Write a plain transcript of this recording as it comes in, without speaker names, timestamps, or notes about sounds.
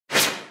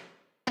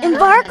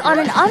Embark on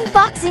an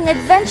unboxing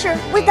adventure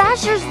with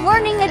Asher's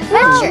Learning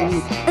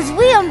Adventures as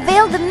we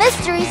unveil the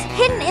mysteries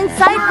hidden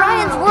inside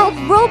Ryan's World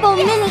Robo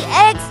Mini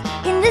Eggs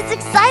in this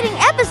exciting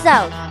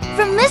episode.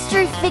 From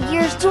mystery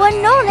figures to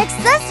unknown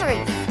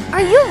accessories.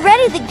 Are you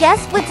ready to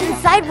guess what's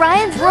inside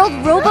Ryan's World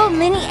Robo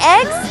Mini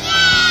Eggs?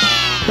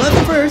 But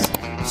first,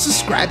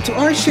 subscribe to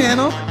our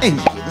channel and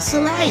give us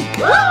a like.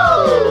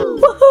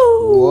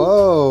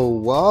 Whoa,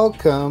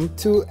 welcome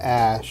to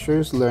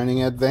Asher's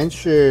Learning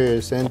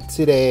Adventures, and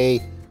today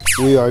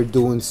we are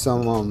doing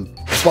some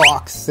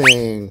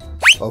unboxing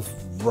of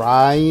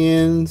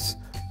Ryan's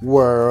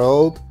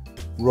World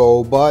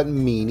Robot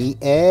Mini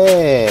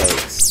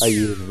Eggs. Are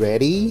you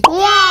ready?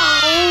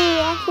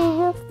 Yeah, we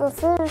use the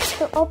scissors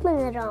to open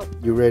it up.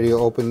 You ready to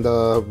open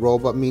the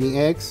Robot Mini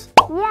Eggs?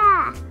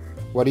 Yeah.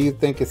 What do you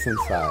think is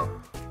inside?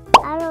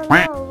 I don't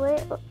know.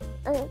 Wait,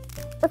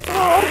 let's go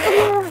open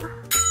it up.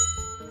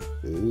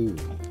 Ooh,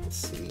 let's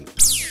see.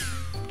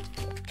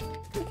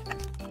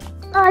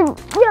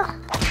 Yeah.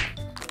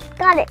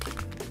 Got it.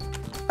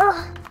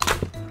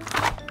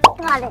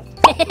 Got it.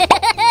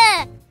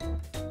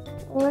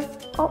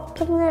 Let's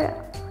open it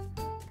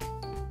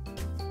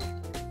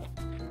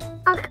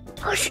up.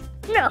 Push.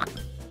 No.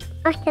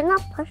 I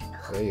cannot push.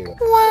 There you go.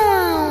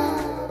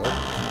 Wow.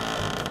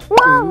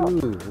 Whoa.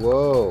 Ooh,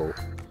 whoa.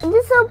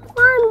 This is a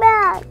pond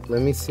bag.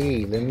 Let me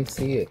see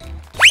it.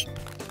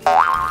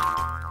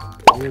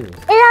 Ooh.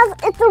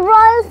 It's a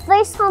Ryan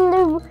face on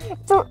the.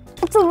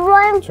 It's a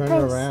Ryan face. Turn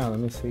it around. Let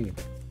me see.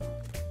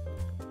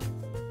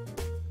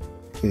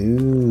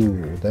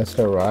 Ooh, that's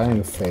a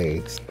Ryan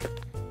face.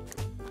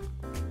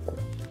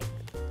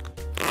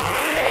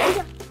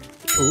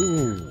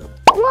 Ooh.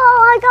 Whoa!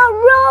 I got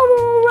Robo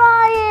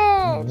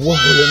Ryan. Whoa!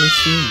 Let me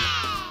see.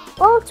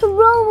 Oh, it's a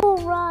Robo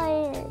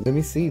Ryan. Let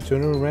me see.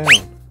 Turn it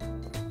around.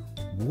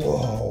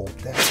 Whoa!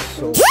 That's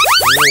so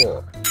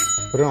cool.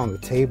 Put it on the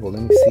table.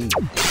 Let me see.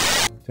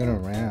 Turn it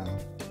around.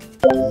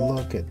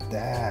 Look at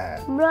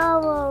that.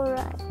 Robo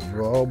Ryan.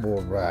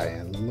 Robo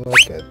Ryan.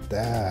 Look at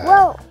that.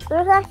 Whoa!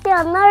 There's actually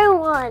another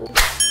one.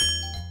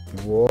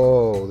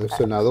 Whoa! There's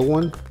another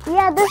one?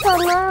 Yeah, there's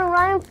another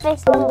Ryan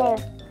face in there.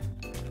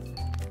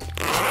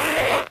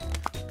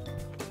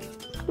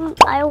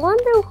 I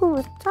wonder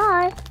who's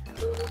that.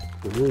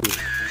 Ooh.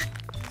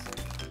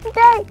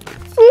 Dad,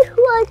 see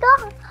who I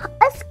got?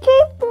 A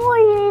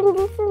skateboard.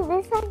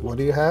 This What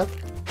do you have?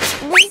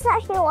 This is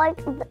actually like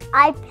the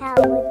iPad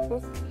with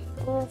this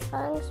in the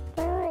sun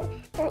experiment.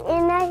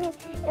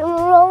 And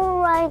Robo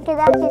Ryan can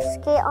actually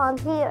skate on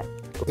here.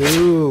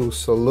 Ooh,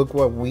 so look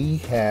what we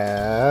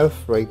have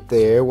right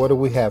there. What do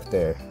we have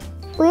there?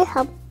 We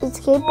have a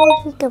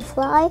skateboard he can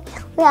fly.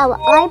 We have an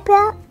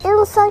iPad and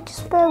a sun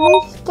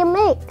experiment he can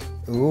make.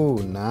 Ooh,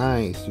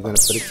 nice. You gonna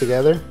put it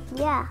together?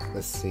 Yeah.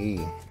 Let's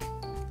see.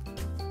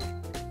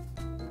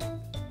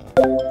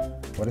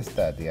 What is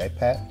that? The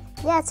iPad?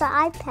 Yeah, it's an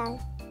iPad.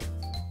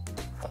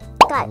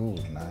 Got it. Ooh,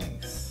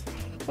 nice.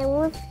 And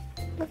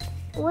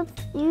with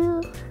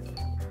you.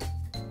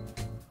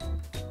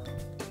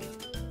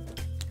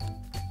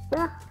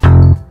 Yeah.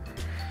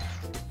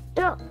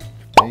 Yeah.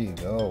 There you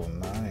go.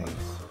 Nice.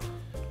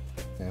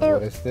 And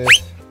what is this?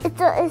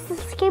 It's a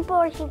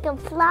skateboard he can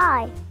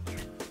fly.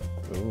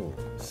 Ooh,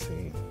 let's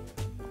see.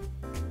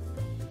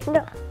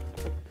 No.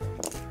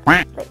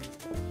 Wait.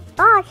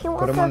 Ah, he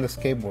wants Put him to... on the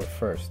skateboard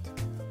first.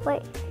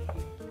 Wait.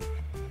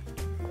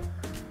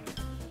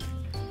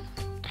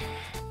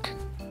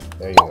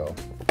 There you go.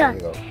 There you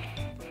go.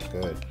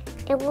 Good.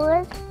 It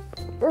was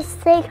let's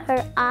take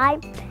her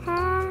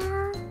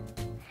iPad.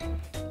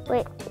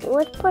 Wait,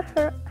 let's put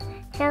her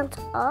hands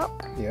up.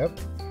 Yep.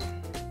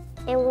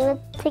 And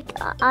let's take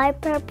an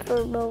iPad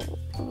for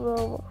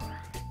Robo.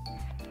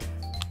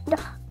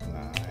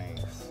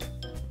 Nice.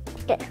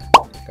 Okay.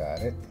 Got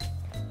it.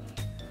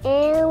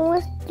 And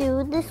let's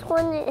do this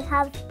one. It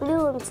has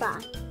blue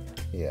inside.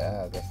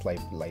 Yeah, that's like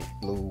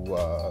blue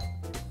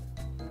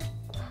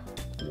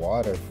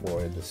water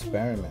for the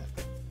experiment.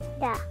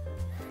 Yeah.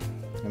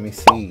 Let me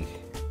see.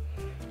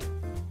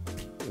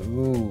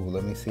 Ooh,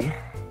 let me see.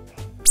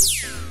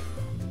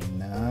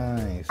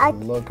 Nice.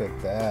 Look at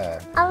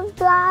that. I'm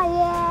flying.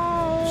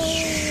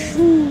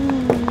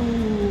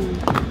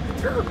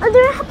 Oh,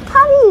 there's a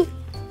putty.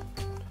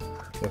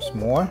 There's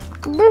more?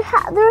 There's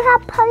a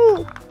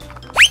putty.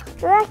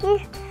 There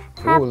actually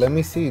Ooh, let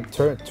me see.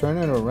 Turn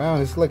it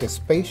around. It's like a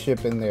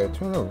spaceship in there.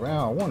 Turn it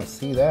around. I want to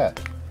see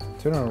that.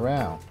 Turn it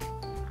around.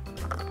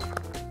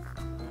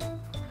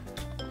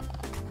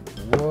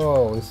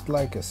 Whoa, it's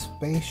like a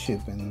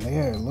spaceship in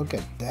there. Look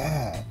at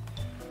that.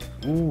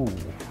 Ooh,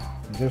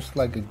 there's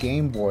like a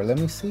game board. Let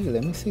me see.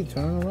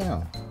 Turn it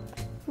around.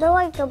 they're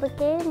like a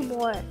game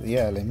board.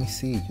 Yeah, let me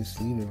see.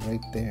 Just leave it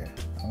right there.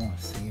 I want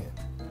to see it.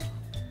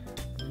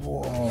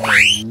 Whoa,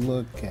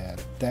 look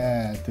at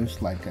that.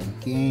 There's like a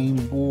game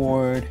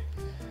board.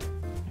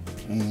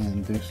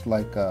 And there's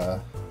like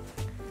a...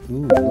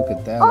 Ooh, look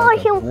at that.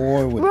 Like a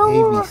board with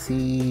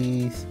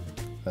ABCs,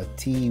 a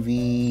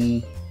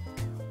TV.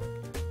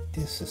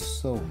 This is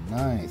so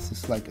nice.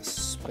 It's like a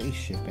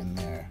spaceship in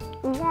there.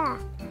 Yeah.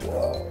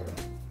 Whoa.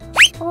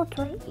 Oh, it's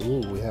right.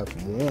 Ooh, we have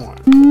more.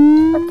 What's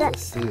that?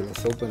 Let's see.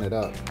 Let's open it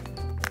up.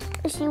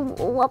 Let's see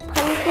what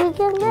putty we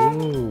get there.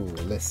 Ooh,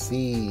 let's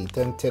see.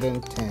 Dun, dun, dun,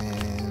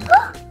 dun.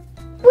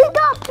 We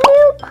got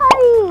blue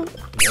putty.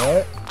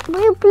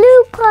 What?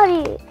 Blue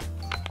putty.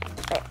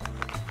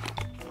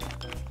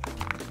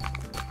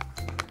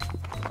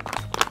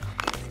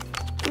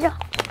 Yeah.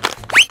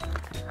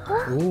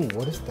 Ooh,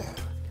 what is that?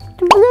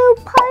 Blue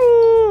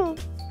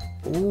putty.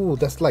 Ooh,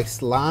 that's like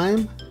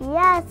slime?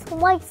 Yeah, it's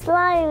like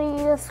slime and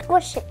you just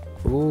squish it.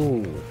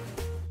 Ooh,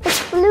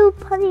 It's blue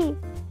putty.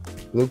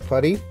 blue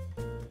putty?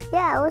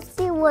 Yeah, let's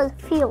see what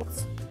it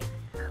feels.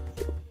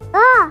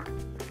 Ah!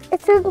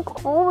 It's in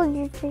cold,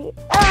 you see.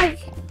 Ah!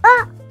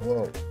 Ah!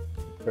 Whoa,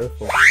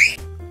 careful.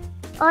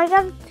 Oh, I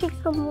gotta take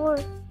some more.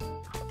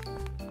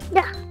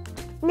 Yeah.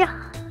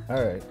 Yeah.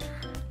 All right.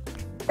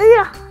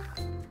 Yeah.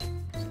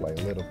 It's like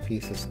little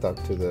pieces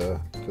stuck to the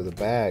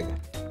bag.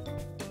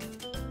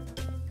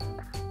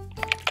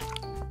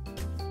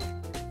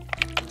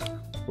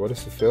 What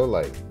does it feel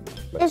like?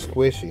 Like It's-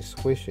 squishy,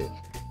 squish it.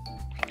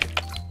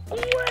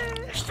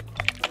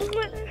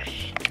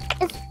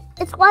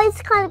 It's why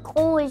it's kind of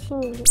cold as you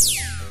need.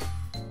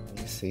 Let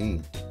me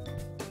see.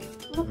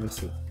 Let me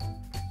see.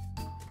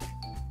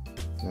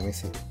 Let me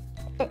see.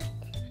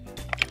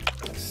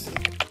 Let's see.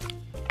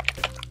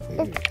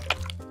 Ooh,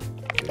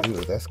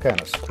 Ooh, that's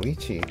kind of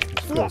squishy. It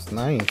feels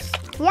nice.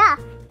 Yeah,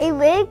 it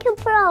really can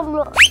put on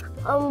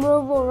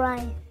Robo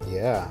Ryan.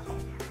 Yeah.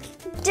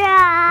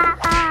 Yeah.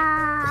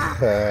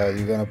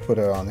 You're gonna put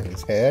it on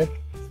his head?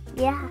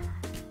 Yeah.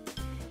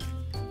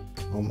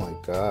 Oh my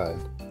god.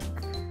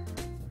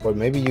 Or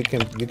maybe you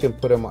can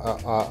put him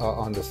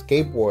on the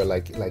skateboard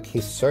like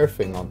he's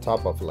surfing on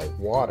top of like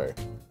water.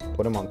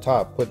 Put him on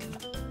top. Put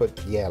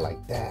yeah,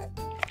 like that.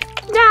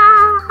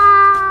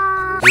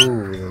 Yeah.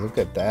 Ooh, look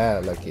at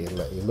that. Like it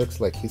looks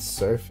like he's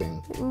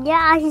surfing.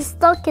 Yeah, he's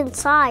stuck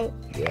inside.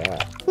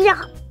 Yeah.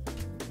 Yeah.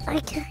 I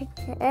can't.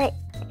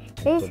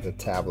 Put the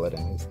tablet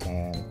in his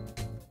hand.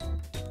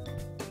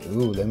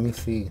 Ooh, let me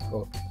see.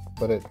 Oh,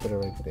 put it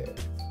right there.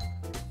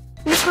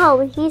 No,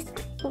 he's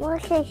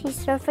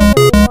surfing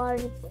in the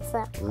water.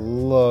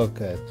 Look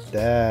at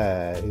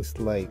that. He's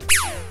like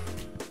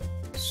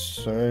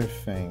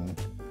surfing.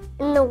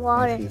 In the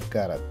water. And he's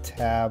got a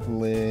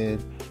tablet.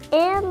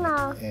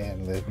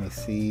 And let me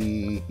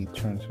see. He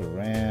turns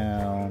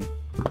around.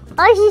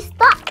 Oh, he's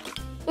stuck.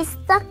 He's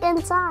stuck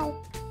inside.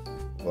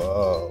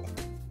 Whoa.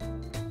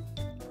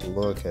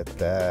 Look at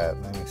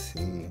that. Let me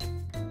see.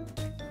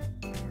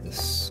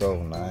 It's so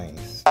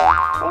nice.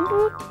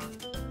 Maybe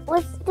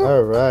let's do.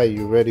 All right,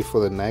 you ready for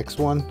the next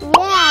one? Yeah,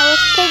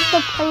 let's take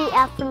the putty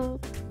after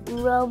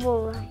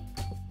Robo Ride.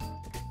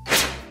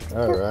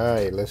 All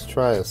right, let's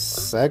try a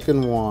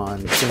second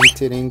one. Ting,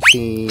 ting,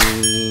 ting.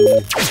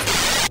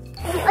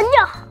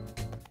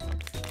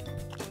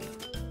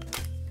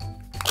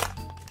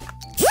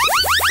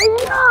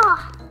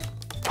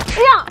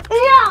 Yeah.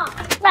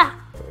 Yeah.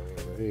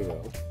 There you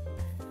go.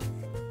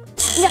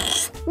 Yeah.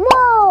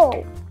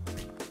 Whoa.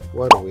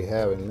 What do we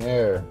have in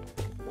there?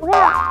 We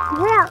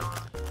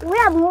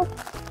have more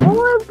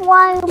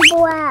black and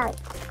black.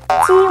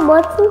 See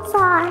what's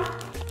inside.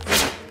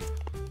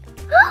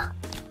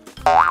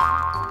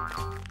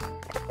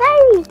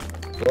 Hey,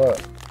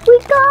 What? we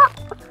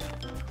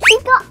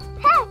got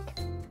Peck.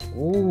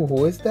 Ooh,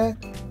 who is that?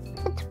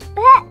 It's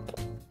Peck.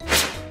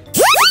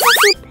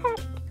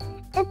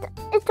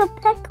 It's a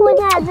Peck when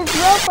it has its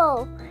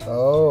robo.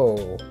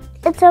 Oh,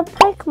 It's a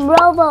Peck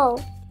robo.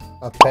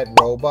 a pet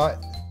robot?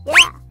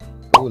 Yeah.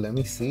 Ooh, let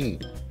me see.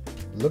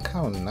 Look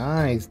how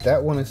nice.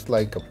 That one is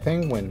like a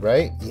penguin,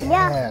 right?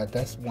 Yeah.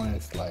 That one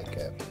is like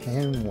a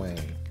penguin.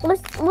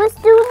 Let's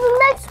do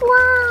the next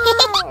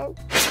one.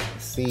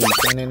 Let's see.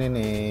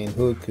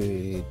 Who could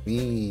it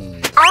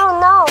be? I don't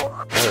know.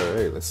 All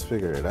right, let's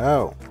figure it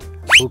out.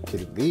 Who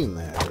could it be in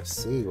there? Let's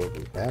see what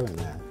we have in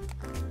there.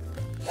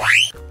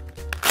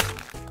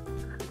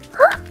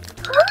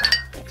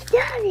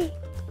 Daddy,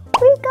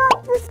 we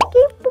got the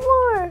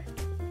skateboard.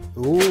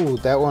 Ooh,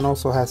 that one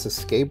also has a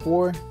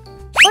skateboard.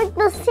 Like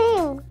the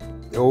same.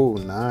 Oh,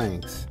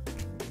 nice.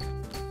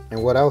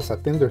 And what else? I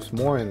think there's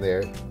more in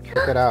there.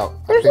 Check it out.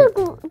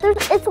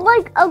 It's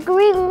like a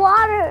green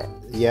water.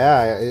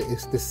 Yeah,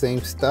 it's the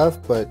same stuff,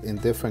 but in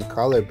different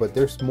color. But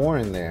there's more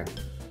in there.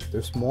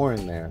 There's more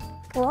in there.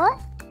 What?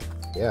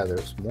 Yeah,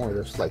 there's more.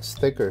 There's like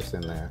stickers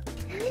in there.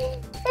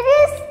 It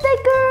is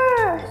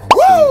stickers.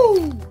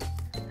 Woo!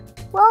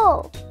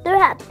 Whoa, there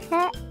have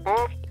pet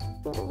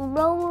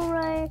roller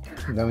ride.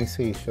 Let me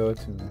see. Show it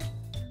to me.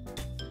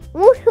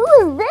 Who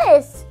is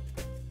this?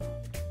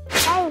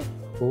 Hey,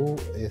 Who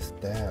is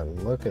that?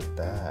 Look at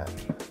that.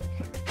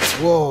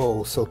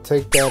 Whoa, so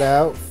take that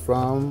out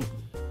from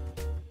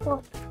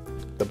what?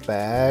 the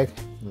bag.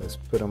 Let's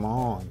put them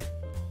on.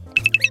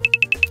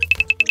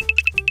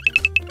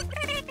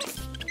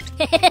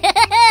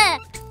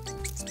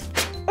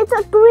 It's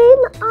a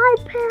green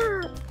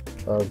iPad.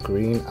 A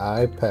green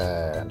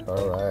iPad.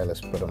 All right,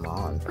 let's put them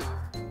on.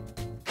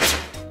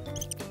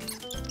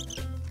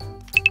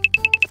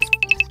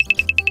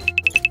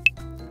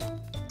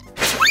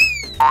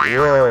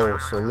 Whoa,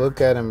 so look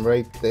at him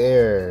right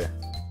there.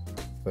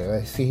 But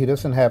I see he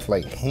doesn't have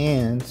like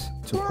hands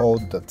to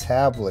hold the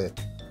tablet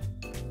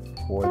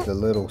for the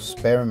little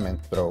experiment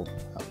throw.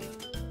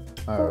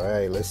 All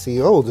right, let's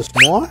see. Oh, there's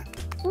more?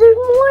 There's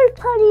more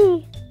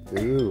putty.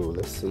 Ooh,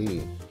 let's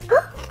see.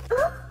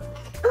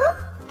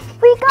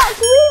 We got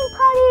green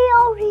putty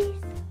already.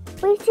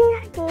 We see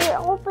if we can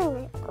open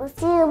it. Let's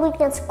see if we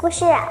can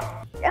squish it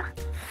out.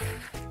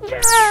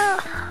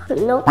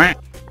 Nope.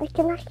 I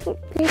cannot keep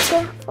it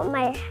out from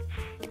my.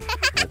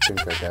 I think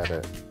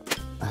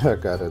I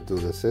gotta do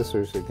the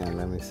scissors again.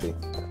 Let me see.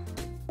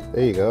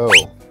 There you go.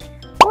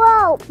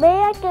 Whoa, maybe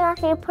I can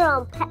actually put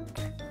on pet.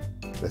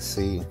 Let's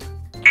see.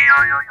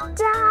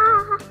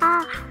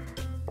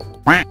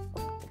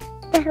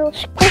 It'll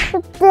squish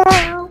it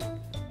down.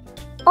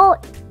 Oh,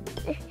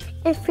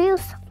 it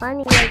feels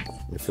funny. Like,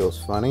 It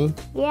feels funny.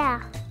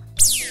 yeah.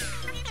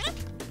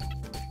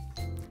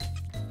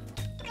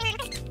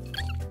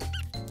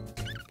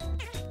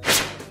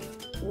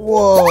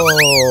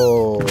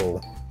 Whoa!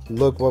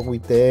 Look what we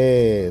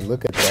did.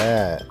 Look at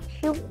that.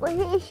 He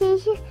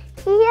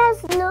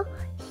has no.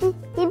 He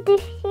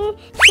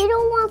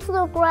don't want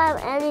to grab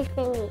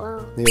anything.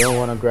 Well, He don't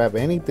want to grab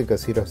anything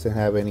because he doesn't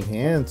have any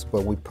hands.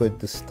 But we put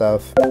the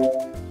stuff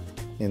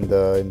in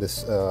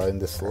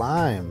the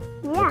slime.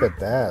 Look Yeah. at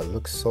that.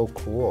 Looks so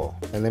cool.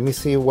 And let me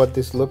see what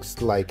this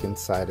looks like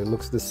inside. It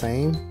looks the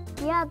same.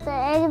 yeah, the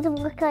eggs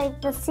look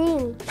like the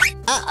same.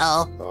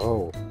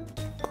 Oh,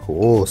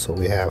 cool. So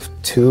we have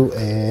 2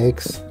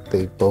 eggs.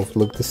 They both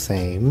look the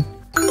same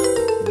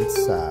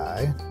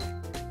inside.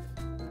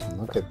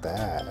 Look at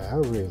that. I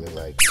really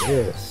like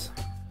this.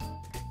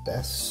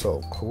 That's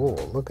so cool.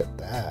 Look at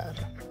that.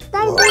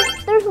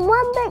 There's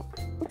one big,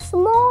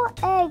 small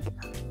egg.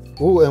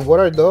 Ooh, and what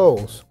are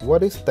those?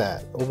 What is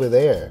that over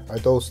there? Are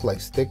those like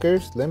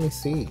stickers? Let me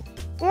see.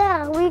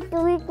 Yeah, you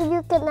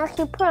can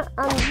actually put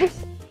on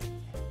this.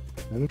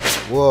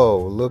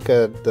 Whoa, look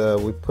at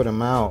we put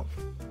them out.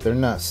 They're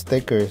not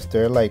stickers.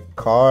 They're like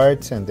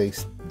cards, and they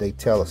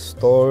tell a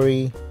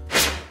story.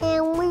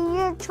 And we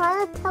are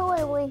trying to tell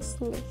it with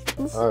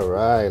snakes. All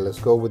right, let's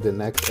go with the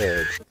next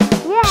egg.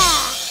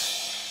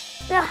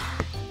 Yeah.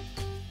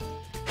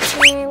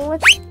 And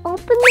let's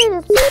open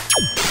it.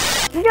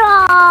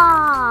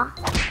 Yeah.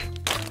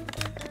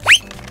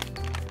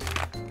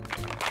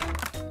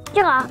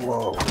 Yeah.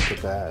 Whoa, look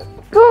at that.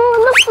 Go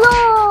on the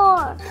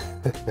floor.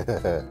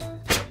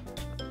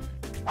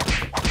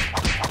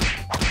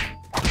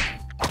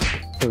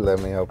 Let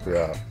me help you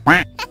out.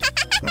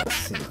 Let's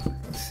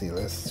see.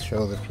 Let's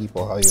show the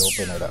people how you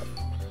open it up.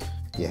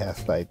 You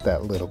have like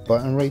that little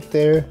button right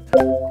there,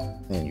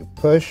 and you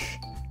push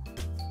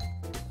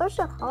Push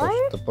it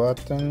hard? the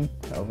button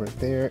over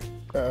there.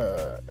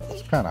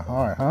 It's kind of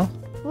hard, huh?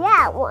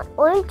 Yeah.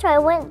 Let me try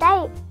one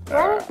day.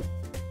 There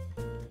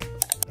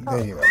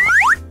you go.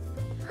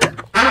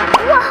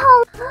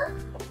 Wow!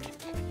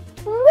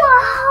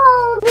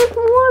 Wow! There's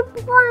more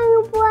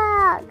flying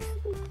blacks.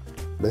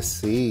 Let's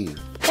see.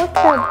 What's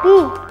the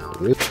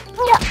beak?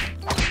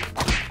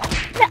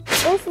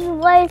 This is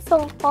why it's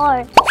so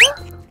hard.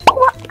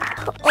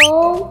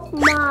 Oh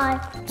my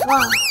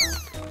god.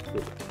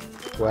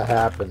 What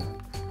happened?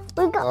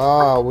 We got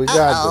Oh, we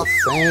got the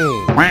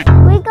same.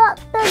 we got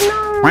the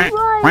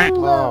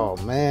non-rainbow. Oh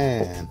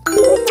man. We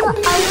got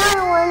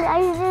another one. I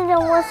didn't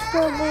want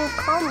to be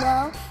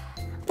combo.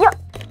 Yup.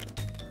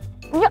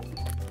 Yup.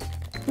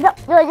 Yup.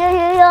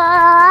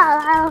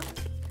 Yup.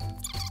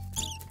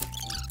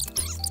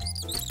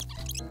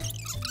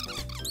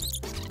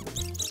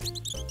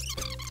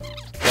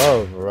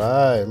 All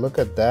right, look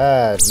at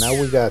that. Now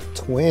we got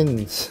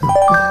twins.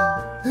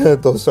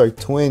 Those are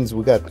twins.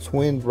 We got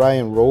twin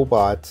Ryan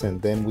robots,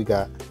 and then we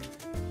got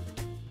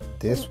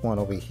this one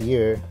over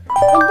here.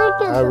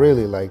 I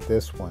really like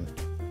this one.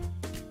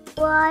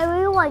 Well, I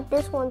really like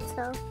this one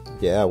too.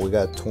 Yeah, we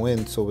got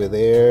twins over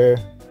there,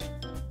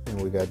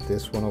 and we got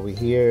this one over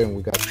here, and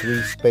we got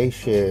 3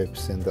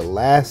 spaceships. And the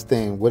last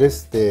thing, what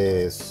is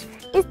this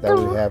It's that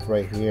we have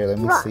right here? Let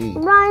me see.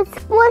 Ryan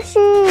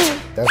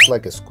Squishy. That's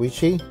like a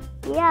squishy.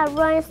 Yeah,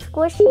 Ryan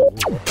Squishy.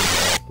 Ooh,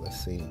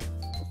 let's see.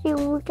 See what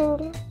we can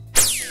get.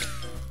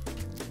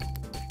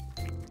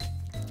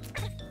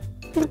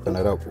 Open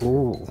it up.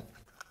 Ooh.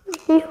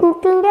 See who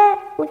can get.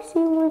 Let's see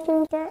who we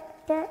can get.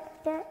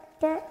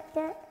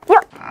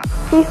 Yep.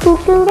 See who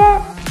can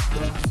get.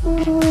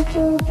 See who we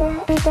can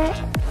get.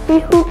 See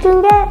who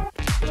can get.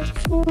 See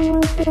who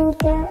we can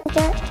get.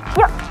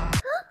 Yep.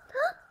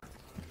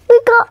 We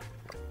got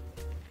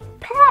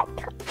Peck.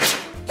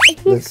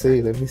 Let's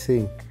see. Let me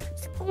see.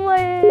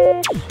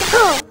 Squish.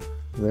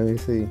 Let me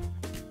see.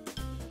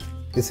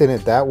 Isn't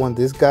it that one?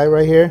 This guy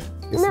right here?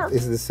 No.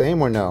 Is it the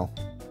same or no?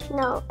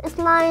 No, it's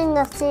not in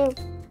the same.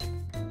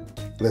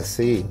 Let's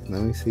see.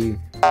 Let me see.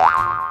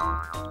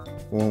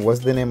 Well, what's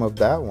the name of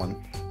that one?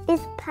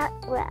 It's Peck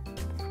Wrap.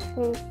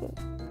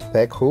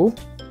 Peck who?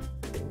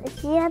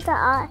 He has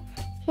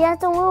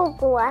the little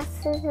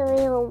glasses and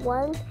little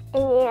one,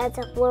 and he has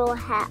a little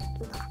hat.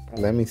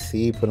 Let me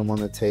see. Put him on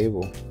the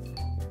table.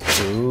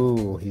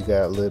 Ooh, he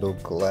got little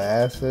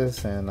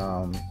glasses and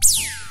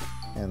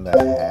the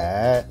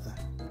hat.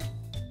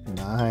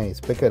 Nice.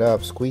 Pick it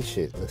up, squish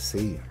it. Let's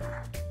see.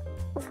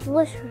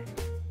 Squish it.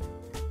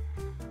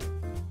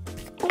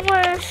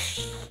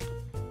 Squish.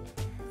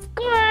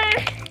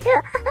 Squish.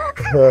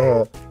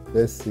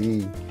 Let's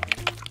see.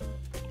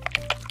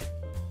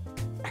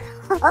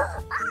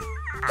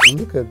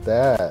 Look at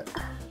that.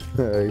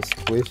 It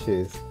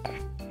squishes.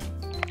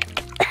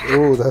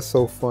 Oh, that's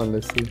so fun.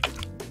 Let's see.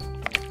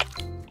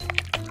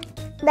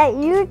 That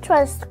you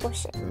try to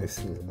squish it. Let me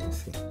see. Let me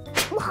see.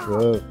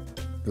 Good.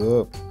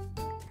 Good.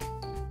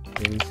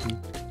 Let me see.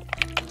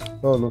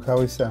 Oh, look how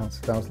it sounds.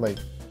 Sounds like.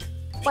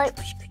 It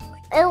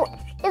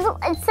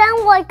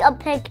sounds like a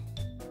pig.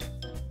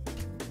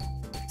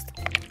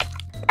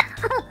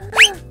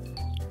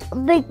 A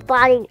big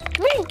body.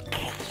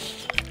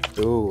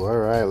 Ooh, all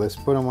right. Let's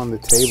put them on the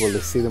table.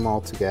 Let's see them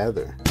all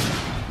together.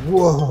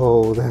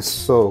 Whoa, that's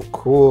so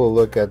cool.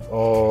 Look at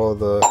all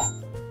the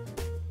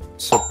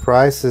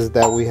surprises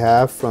that we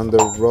have from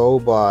the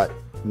robot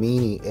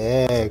mini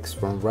eggs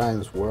from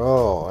Ryan's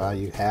World. Are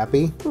you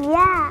happy?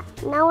 Yeah.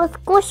 Now a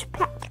squish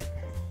pack.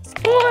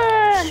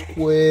 Squish.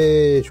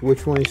 Squish.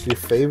 Which one is your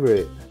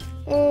favorite?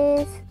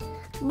 Is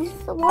this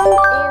one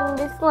and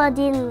this one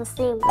in the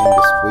same. And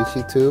the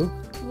squishy too?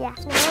 Yeah.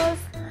 Now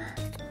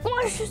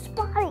squish his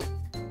body.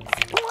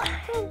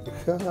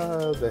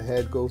 The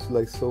head goes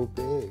like so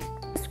big.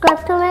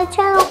 Subscribe to my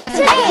channel.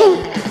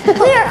 Today,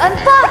 we're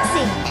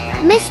unboxing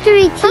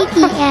Mystery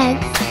Tiki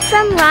eggs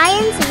from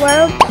Ryan's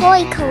World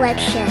Toy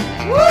Collection.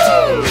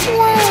 Woo!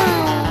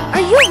 Are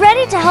you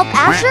ready to help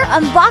Asher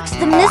unbox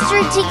the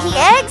mystery tiki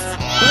eggs? But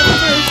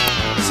first,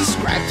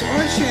 subscribe to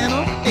our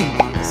channel and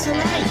give us a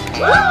like.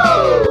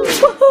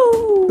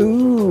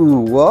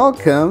 Ooh,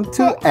 welcome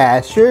to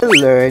Asher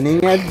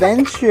Learning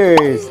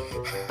Adventures.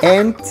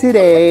 And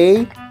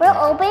today, We're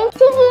opening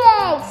tiki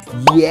eggs.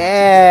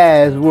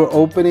 yes, we're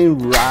opening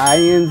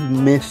Ryan's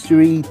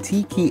mystery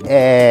tiki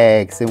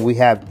eggs. And we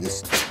have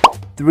these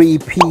 3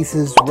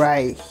 pieces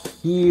right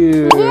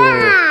here.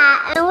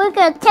 Yeah, and we're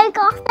gonna take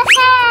off the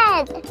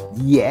head.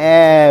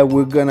 Yeah,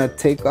 we're gonna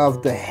take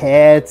off the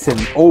heads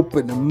and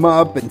open them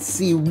up and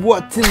see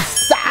what's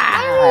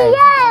inside.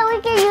 Yeah,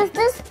 we can use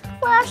this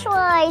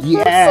flashlight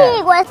Yeah. to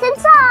see what's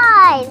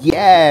inside.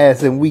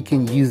 Yes, and we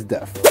can use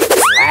the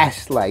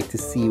flashlight to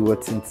see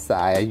what's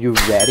inside. Are you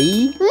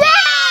ready? Yeah.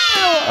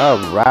 All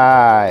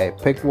right,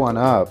 pick one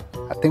up.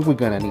 I think we're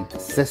gonna need the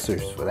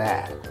scissors for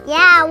that.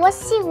 Yeah, let's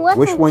see what's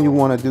Which one you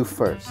want to do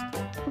first?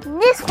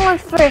 This one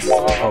first.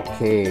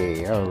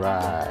 Okay, all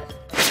right.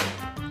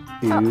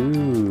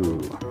 Ooh,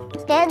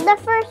 Get the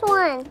first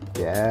one.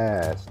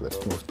 yes. Let's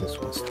move this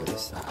one to the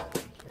side.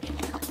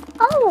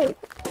 Oh.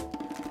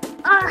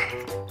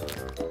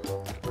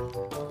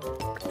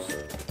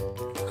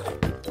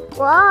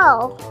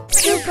 Wow.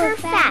 Super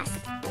fast.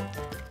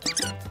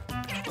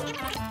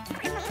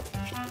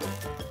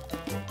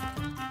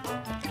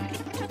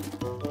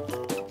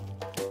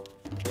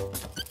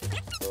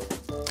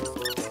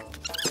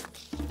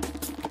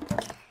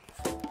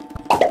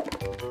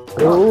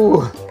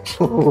 Oh,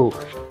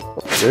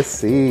 let's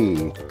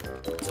see.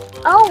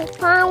 Oh,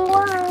 found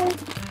one.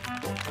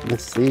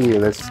 Let's see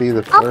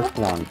the first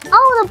one.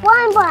 Oh, the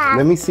blind bag.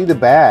 Let me see the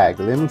bag.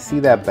 Let me see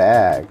that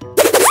bag.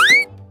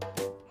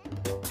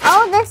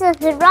 Oh, this is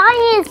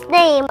Ryan's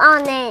name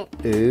on it.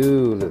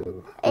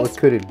 Ooh, what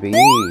could it be?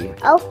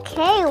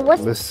 Okay,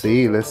 what's Let's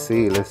see. Let's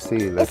use the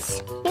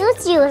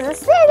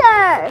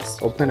scissors.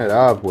 Open it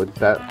up with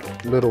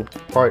that little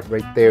part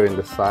right there in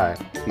the side,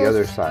 the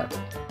other side.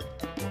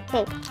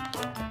 Okay,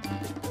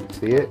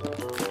 See it?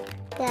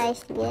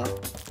 guys, yeah.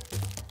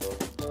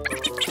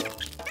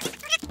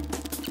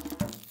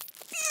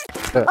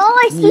 Oh,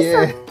 I see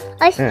some.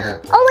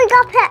 Oh, we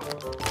got pet.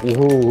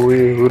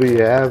 Ooh, who do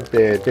you have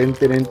there? Dun,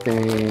 dun, dun,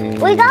 dun.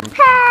 We got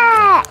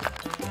pet.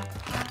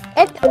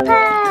 It's a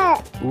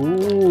pet.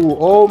 Ooh,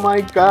 oh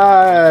my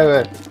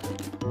God.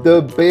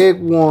 The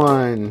big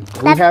one.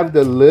 We have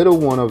the little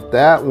one of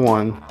that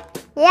one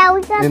Yeah,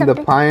 we got in the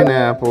big-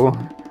 pineapple.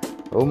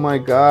 Oh my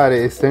God.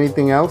 Is there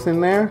anything else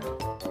in there?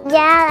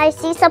 Yeah, I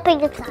see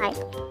something inside.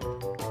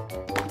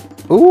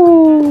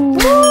 Ooh.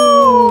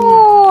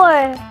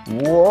 More.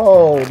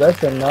 Whoa,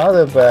 that's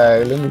another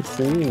bag. Let me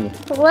see.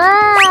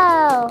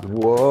 Wow.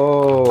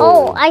 Whoa.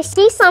 Oh, I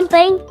see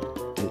something.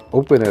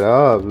 Open it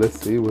up. Let's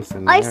see what's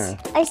in there.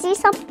 I see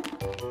some.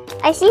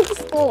 I see the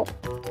school.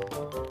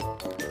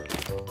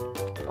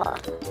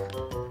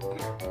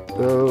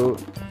 So,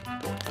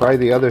 try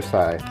the other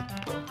side.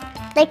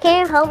 They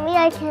can't help me.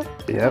 I can.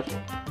 Yep.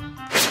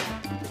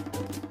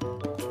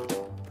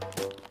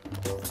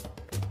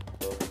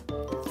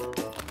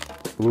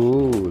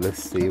 Ooh,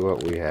 let's see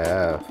what we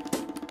have.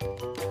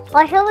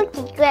 I feel like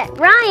you get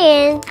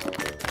Ryan.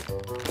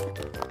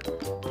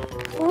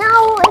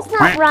 No, it's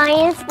not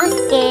Ryan. It's the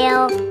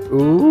scale.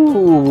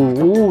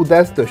 Ooh,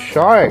 that's the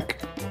shark.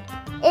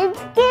 It's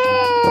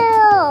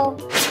scale.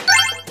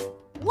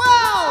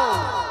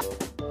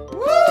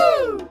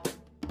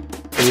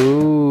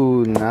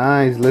 Ooh,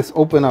 nice. Let's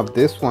open up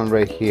this one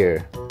right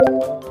here.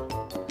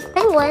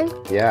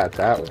 Yeah,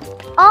 that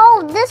one.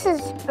 Oh, this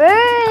is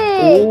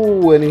big.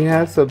 Ooh, and he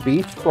has a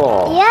beach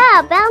ball.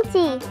 Yeah,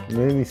 bouncy.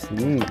 Let me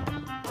see.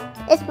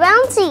 It's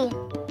bouncy.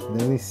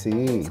 Let me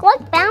see. It's like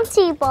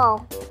bouncy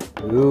ball.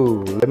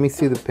 Ooh, let me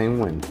see the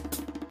penguin.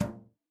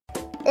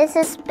 This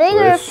is bigger.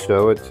 Let's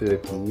show it to the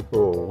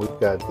people. We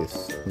got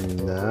this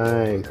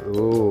nice.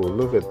 Ooh,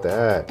 look at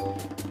that.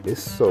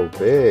 It's so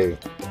big.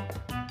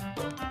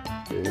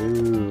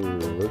 Ooh,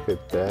 look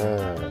at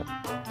that.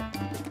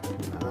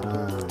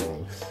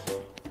 Nice.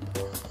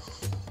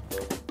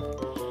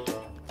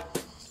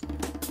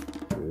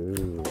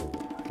 Ooh,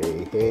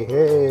 hey, hey,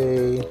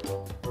 hey.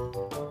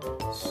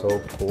 So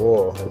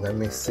cool. Let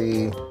me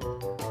see.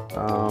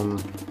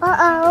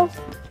 Uh-oh.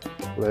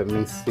 Let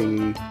me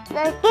see.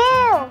 The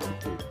Gale.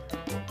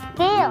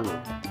 Gale.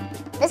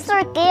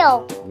 Mr.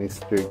 Gale.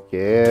 Mr.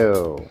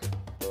 Gale.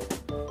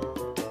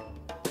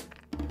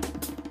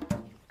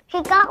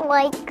 He got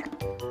like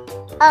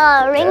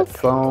rings.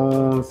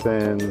 Headphones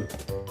and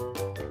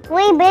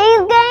Play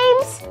video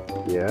games.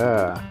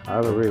 yeah, I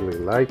really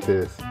like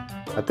this.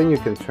 I think you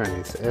can turn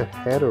his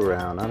head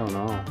around. I don't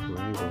know,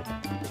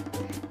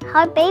 maybe.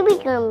 How baby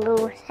gonna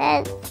move his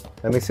head?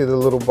 Let me see the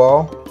little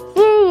ball.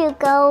 Here you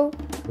go.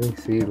 Let me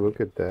see. Look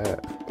at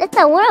that. It's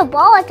a little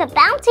ball. It's a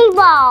bouncy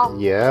ball.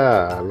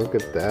 Yeah, look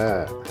at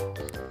that.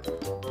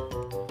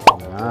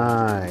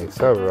 Nice.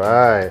 All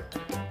right.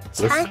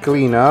 Let's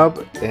clean up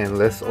and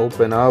let's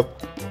open up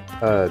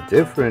a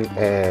different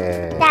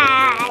egg.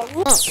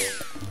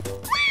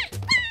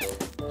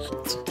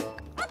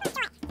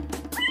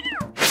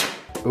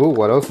 Ooh,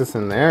 what else is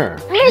in there?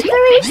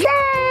 Mystery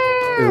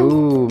sand.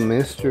 Ooh,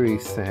 mystery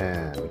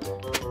sand.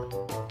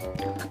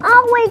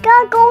 Oh, we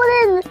got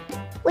golden.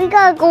 We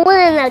got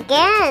golden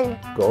again.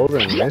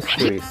 Golden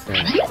mystery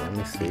sand. Let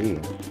me see.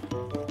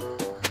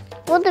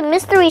 Well, the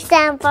mystery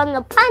sand from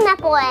the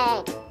pineapple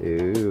egg.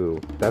 Ooh,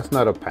 that's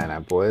not a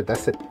pineapple egg.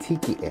 That's a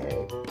tiki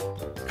egg.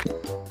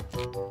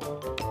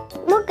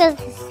 Look at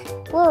this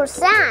little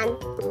sand.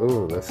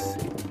 Ooh, let's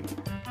see.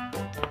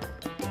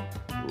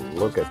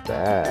 Look at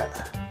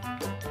that.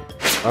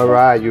 All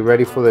right, you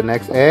ready for the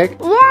next egg?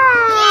 Yeah.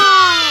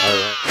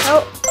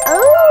 All right.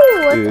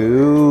 Oh.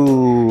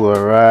 Ooh,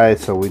 all right.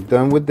 So we're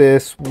done with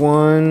this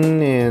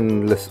one,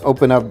 and let's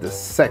open up the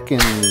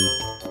second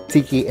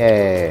tiki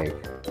egg.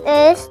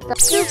 It's the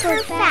super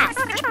fast.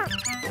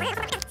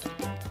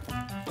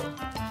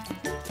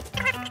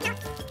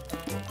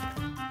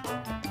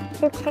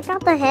 Check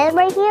out the head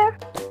right here.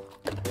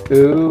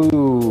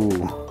 Ooh.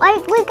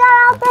 Like we got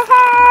out the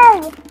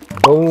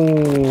head.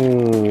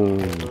 Boom.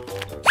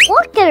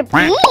 What could it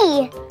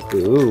be?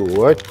 Ooh,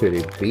 what could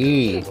it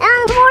be?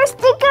 And more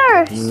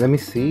stickers. Let me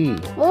see.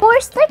 More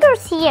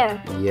stickers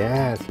here.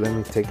 Yes, let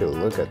me take a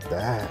look at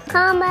that.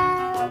 Come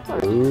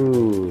out.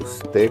 Ooh,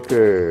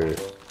 stickers.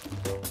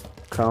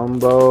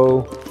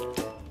 Combo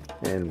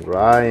and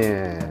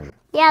Ryan.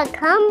 Yeah,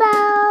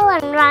 Combo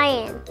and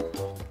Ryan.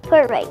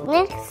 Put right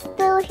next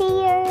to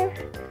here.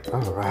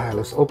 All right,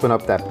 let's open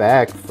up that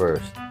bag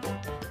first.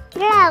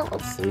 Yeah.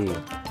 Let's see.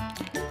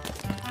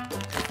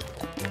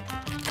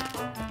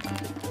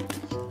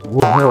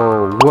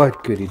 Whoa,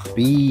 what could it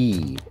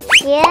be?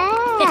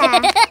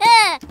 Yeah.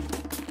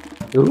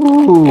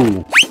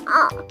 Ooh,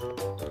 Oh,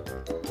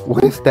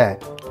 what is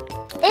that?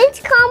 it's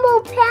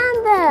Combo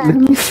Panda.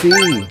 Let me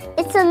see.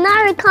 It's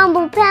another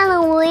Combo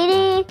Panda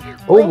waiting.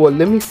 Oh, well,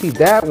 let me see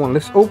that one.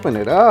 Let's open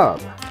it up.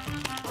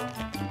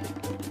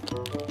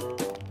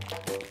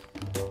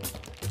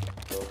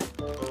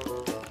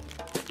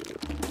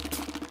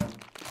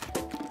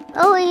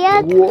 Oh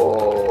yeah.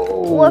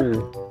 Whoa.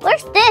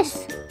 Where's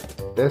this?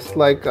 That's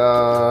like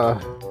I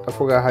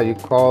forgot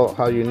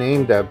how you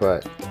named that,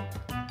 but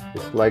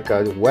it's like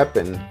a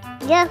weapon.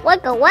 Yeah,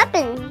 like a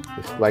weapon.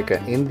 It's like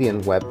an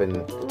Indian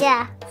weapon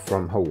Yeah.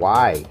 from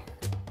Hawaii.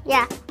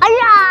 Yeah.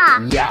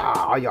 Ah,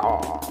 Yeah,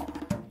 yeah.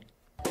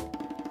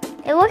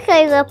 it looks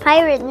like a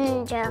pirate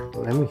ninja.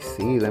 Let me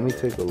see. Let me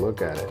take a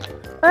look at it.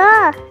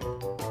 Ah,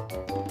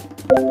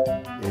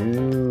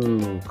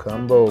 Ooh,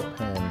 combo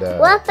panda.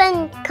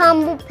 weapon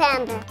Combo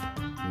Panda.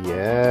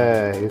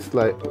 Yeah, it's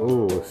like,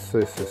 ooh, this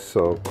is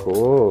so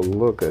cool.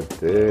 Look at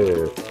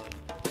this.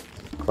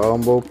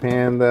 Combo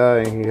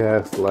panda, and he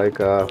has like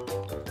a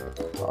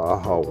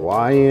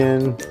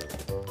Hawaiian,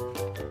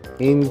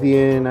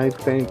 Indian, I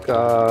think,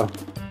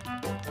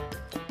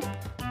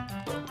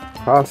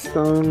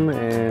 costume,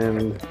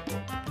 and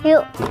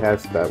You. he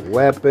has that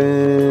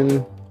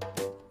weapon.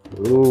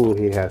 Ooh,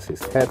 he has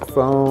his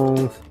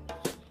headphones.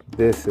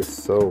 This is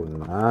so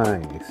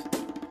nice.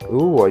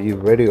 Ooh, are you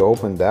ready to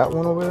open that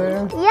one over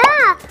there? Yeah.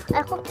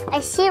 I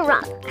see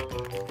Ryan.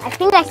 I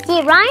think I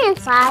see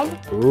Ryan's side.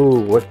 Ooh,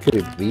 what could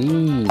it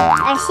be?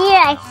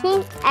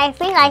 I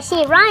think I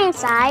see Ryan's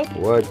side.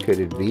 What could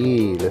it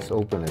be? Let's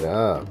open it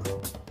up.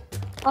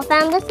 Well,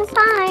 found this is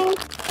fine.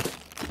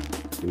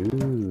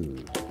 Ooh.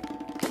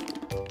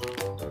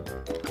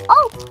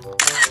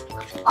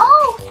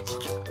 Oh.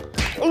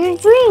 Your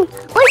dream.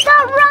 We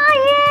got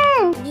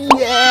Ryan.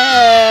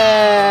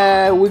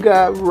 Yeah, we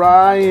got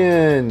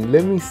Ryan.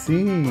 Let me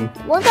see. We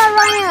got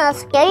Ryan on a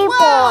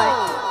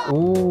skateboard.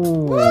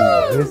 Ooh,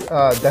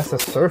 that's a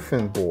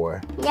surfing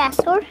board. Yeah,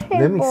 surfing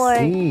Let me board.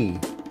 see.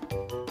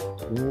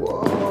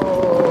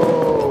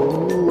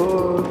 Whoa,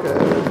 look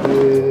at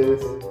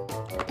this.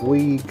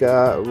 We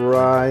got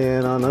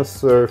Ryan on a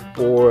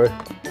surfboard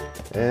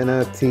and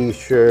a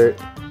t-shirt.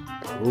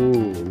 Ooh,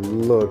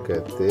 look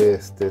at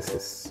this. This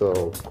is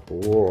so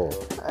cool.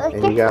 Okay.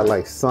 And you got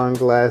like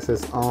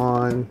sunglasses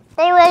on.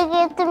 They will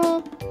give to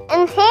me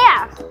in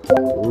hair.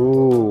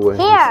 Ooh, and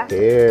Hair. his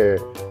hair.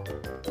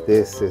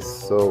 This is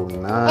so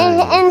nice.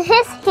 And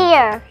his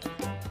hair.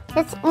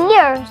 His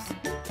ears.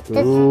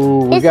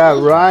 Ooh, we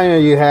got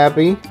Ryan. You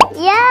happy?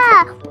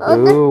 Yeah.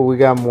 Ooh, we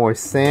got more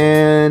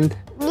sand.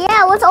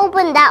 Yeah, let's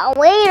open that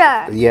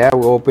later. Yeah,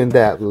 we'll open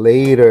that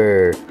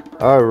later.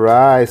 All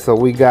right, so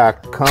we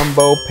got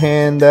Combo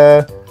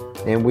Panda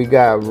and we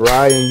got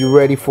Ryan. You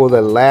ready for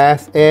the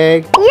last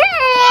egg?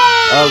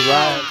 Yeah. All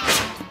right.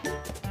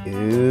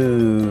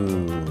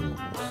 Ooh,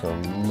 so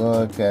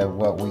look at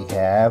what we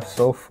have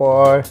so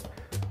far.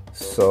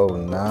 So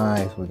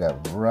nice. We got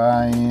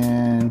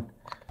Ryan.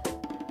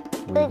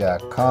 We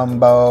got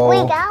Combo.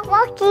 We got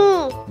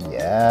Lucky.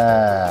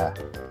 Yeah.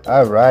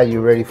 All right,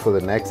 you ready for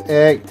the next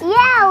egg?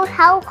 Yeah,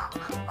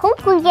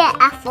 hope we get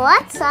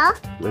Alexa.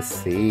 Let's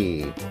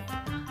see.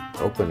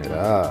 Open it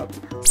up.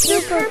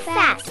 Super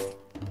fast.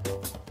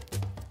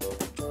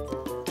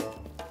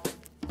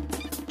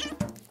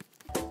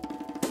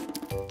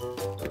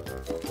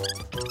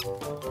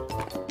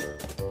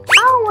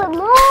 Oh, and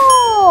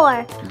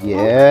more.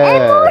 Yeah.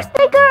 And more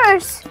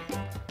stickers.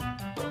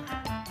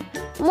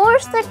 More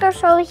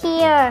stickers over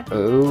here.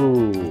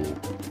 Ooh.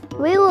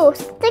 Real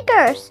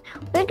stickers.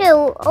 We're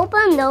gonna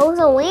open those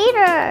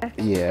later.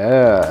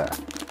 Yeah.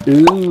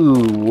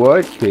 Ooh,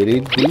 what could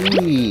it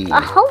be?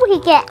 I hope we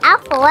get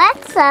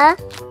Alexa.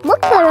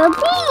 Look at her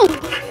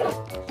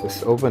bee.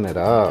 Let's open it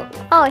up.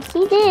 Oh,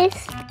 see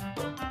this.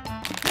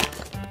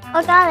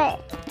 I got it.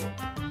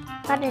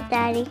 Got it,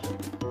 Daddy.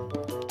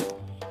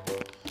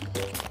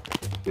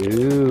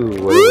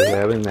 Ooh, what do we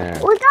have in there?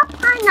 We got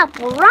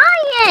Pineapple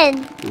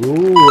Ryan.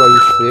 Ooh, are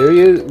you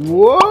serious?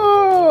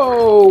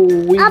 Whoa,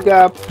 we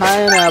got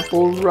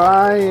Pineapple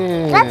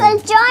Ryan.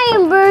 That's a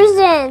giant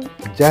version.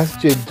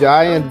 Just your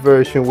giant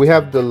version. We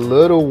have the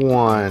little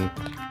one.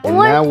 And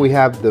What? now we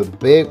have the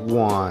big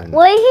one.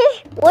 What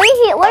is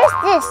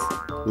this?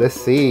 Let's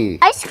see.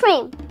 Ice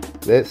cream.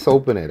 Let's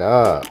open it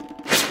up.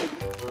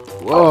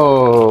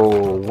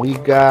 Whoa, we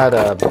got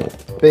a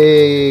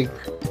big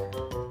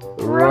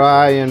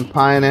Ryan,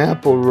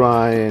 Pineapple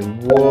Ryan.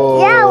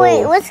 Whoa. Yeah,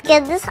 wait, let's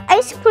get this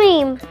ice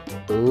cream.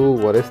 Ooh,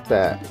 what is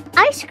that?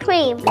 Ice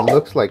cream. It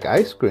looks like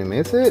ice cream,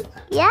 is it?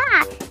 Yeah.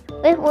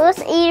 Wait,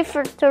 let's eat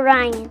it to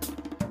Ryan.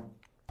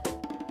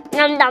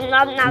 Nom nom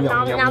nom nom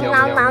nom nom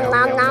nom nom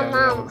nom nom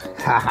nom.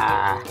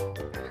 Haha.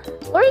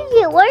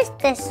 Where is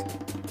this?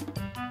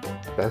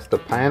 That's the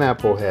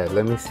pineapple head.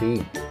 Let me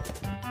see.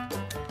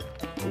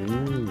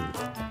 Ooh.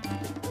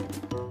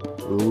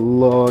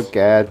 Look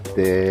at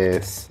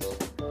this.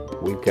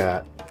 We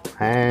got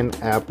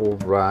Pineapple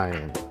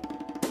Ryan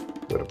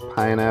with a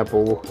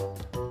pineapple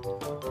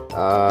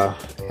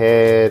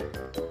head,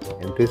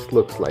 and this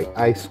looks like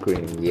ice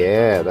cream.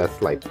 Yeah,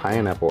 that's like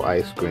pineapple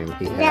ice cream.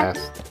 He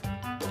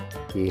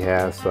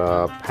has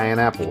a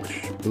pineapple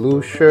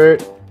blue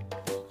shirt,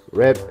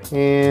 red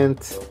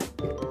pants,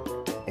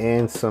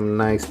 and some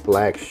nice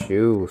black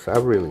shoes. I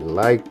really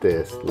like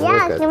this.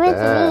 Yeah, Look at give it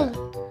that.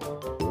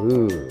 to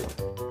Ooh. me.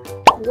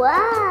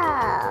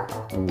 Wow.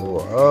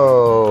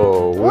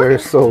 Whoa, we're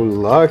so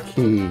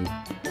lucky.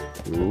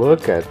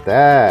 Look at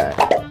that.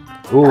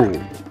 Ooh.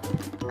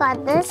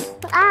 Got this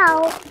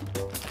out.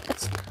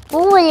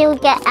 What will you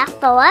get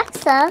after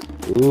Alexa?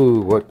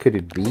 Ooh, what could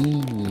it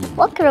be?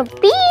 What could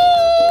it be?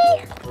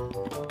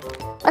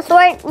 Let's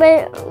write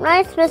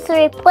nice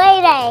mystery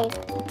play day.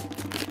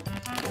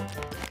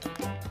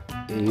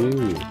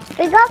 Ooh.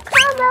 We got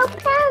Combo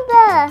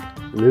Panda.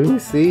 Let me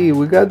see.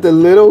 We got the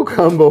little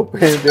Combo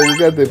Panda. We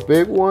got the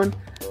big one,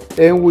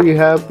 and we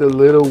have the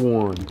little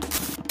one.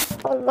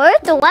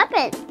 Where's the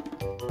weapon?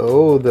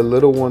 Oh, the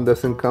little one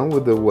doesn't come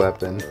with the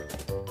weapon.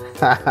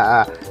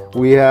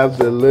 We have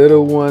the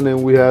little one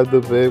and we have the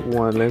big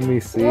one. Let me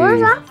see.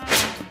 Where's that?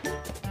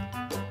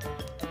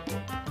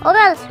 Look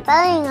at the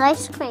spilling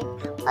ice cream.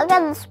 Look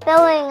at the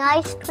spilling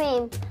ice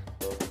cream.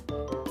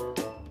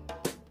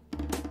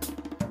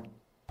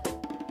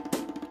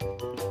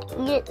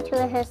 Get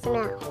to his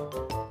mouth.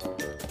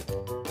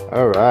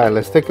 All right,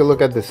 let's take a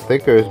look at the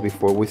stickers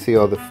before we see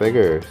all the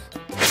figures.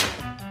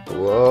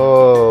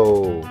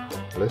 Whoa,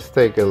 let's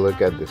take a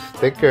look at the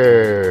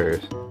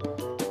stickers.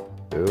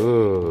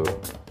 Ooh,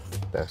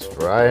 that's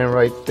Ryan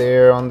right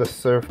there on the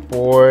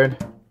surfboard.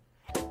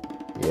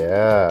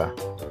 Yeah,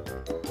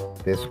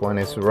 this one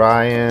is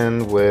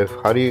Ryan with,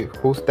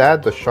 who's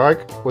that? The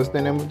shark? What's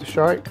the name of the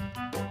shark?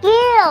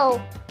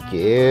 Gil.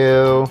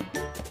 Gil.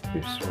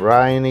 Here's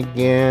Ryan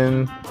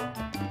again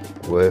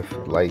with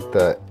like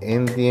the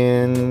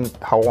Indian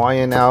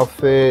Hawaiian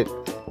outfit,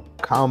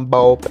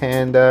 Combo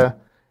Panda,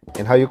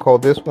 and how you call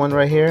this one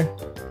right here?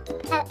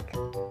 Heck.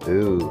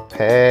 Ooh,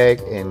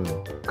 Peg and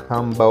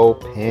combo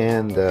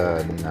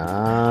panda.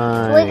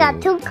 Nice. We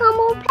got 2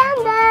 combo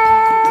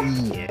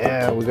pandas.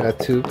 Yeah, we got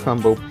 2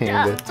 combo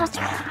pandas.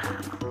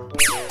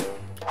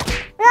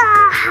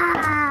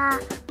 Ah.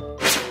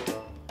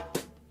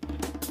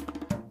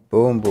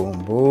 Boom,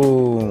 boom,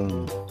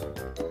 boom.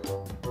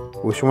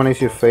 Which one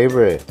is your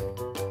favorite?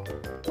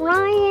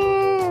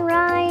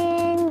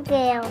 Ryan,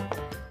 Gail.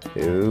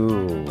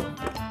 Ooh,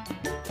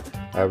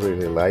 I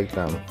really like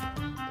them.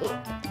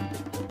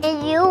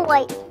 And you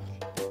like?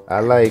 I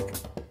like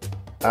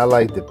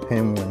the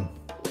penguin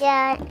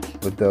Yeah,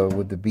 with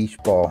the beach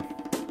ball.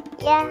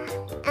 yeah.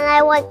 And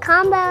I like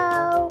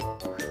combo.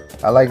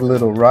 I like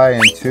little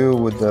Ryan too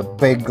with the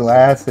big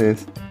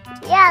glasses.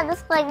 Yeah,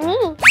 just like me.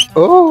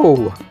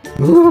 Oh,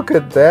 look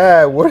at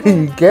that. Where do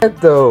you get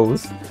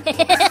those?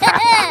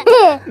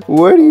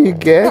 Where do you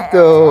get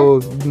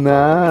those?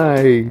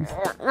 Nice.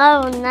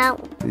 Oh no.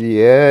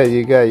 Yeah,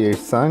 you got your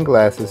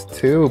sunglasses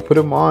too. Put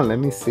them on. Let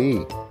me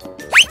see.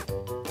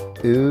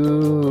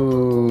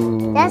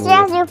 Ooh. That's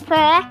just your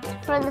correct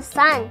for the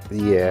sun.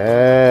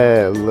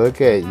 Yeah,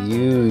 look at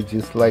you,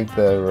 just like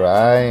the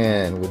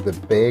Ryan with the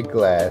big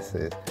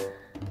glasses.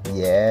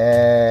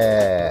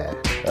 Yeah.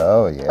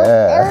 Oh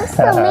yeah. It looks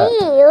so me.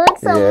 It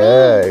looks so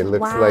Yeah, me. it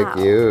looks Wow. like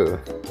you.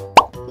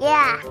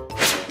 Yeah.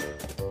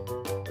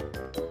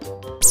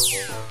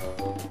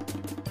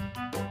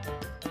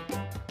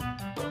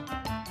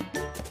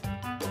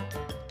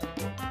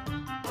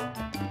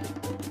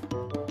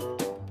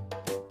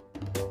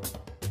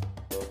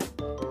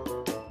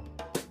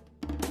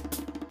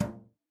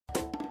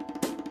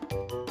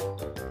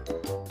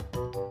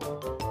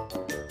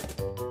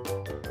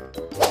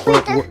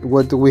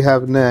 What do we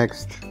have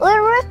next?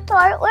 We're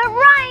start with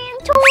Ryan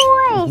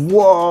toys.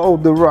 Whoa,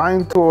 the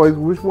Ryan toys.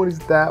 Which one is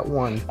that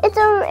one? It's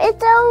a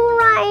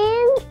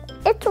Ryan.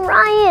 It's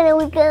Ryan, and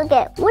we can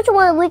get which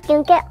one we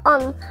can get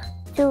on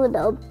to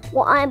the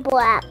one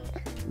black.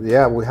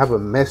 Yeah, we have a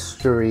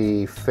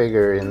mystery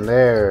figure in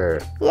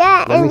there.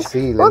 Yeah, Let and me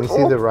see. Let me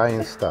see the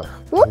Ryan stuff.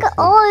 look at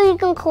all you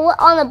can collect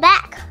on the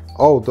back.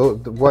 Oh,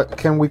 what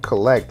can we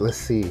collect? Let's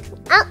see.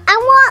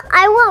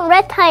 I want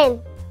red time.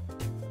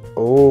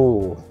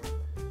 Oh,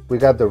 we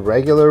got the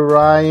regular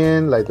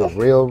Ryan, like the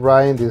real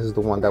Ryan. This is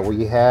the one that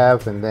we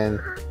have, and then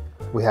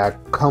we have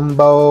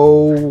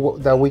combo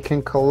that we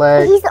can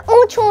collect. He's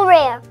ultra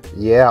rare.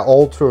 Yeah,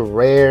 ultra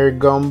rare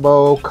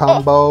combo.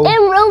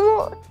 And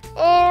Robo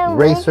and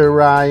Racer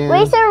Ryan.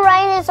 Racer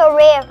Ryan is a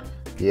rare.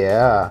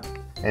 Yeah,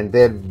 and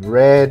then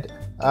red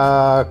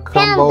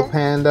combo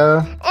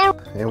panda.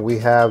 And we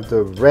have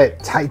the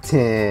red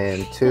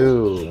Titan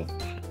too.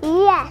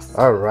 Yes.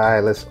 All right,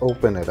 let's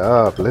open it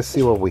up. Let's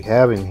see what we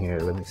have in here.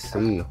 Let me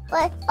see.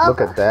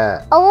 Look at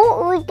that.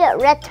 Oh, we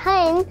get red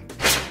time.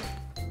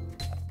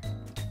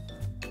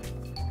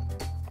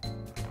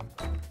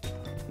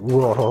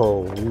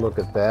 Whoa, look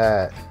at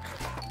that.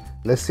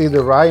 Let's see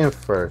the Ryan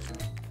first.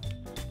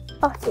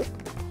 Oh,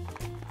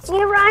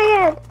 see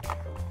Ryan.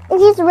 And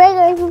he's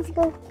regular. He's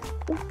good.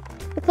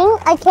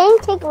 I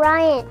can't take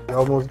Ryan. You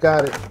almost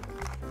got it.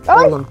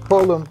 Oh. Pull him,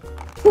 pull him.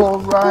 Pull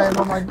Ryan.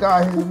 Oh my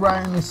God, his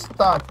Ryan is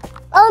stuck.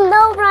 Oh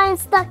no,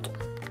 Ryan's stuck.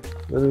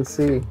 Let me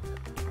see.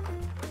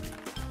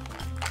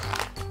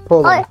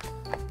 Pull him.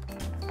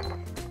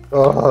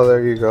 Oh,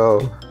 there you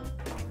go.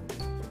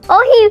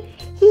 Oh,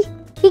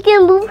 he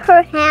can move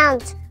her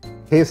hands.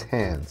 His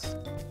hands.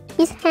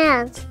 His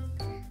hands.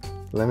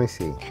 Let me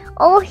see.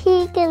 Oh,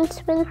 he can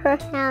spin her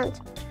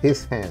hands.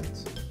 His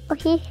hands. Oh,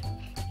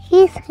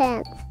 his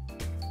hands.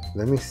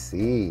 Let me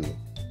see.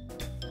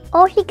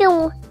 Oh, he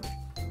can.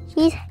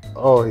 He's.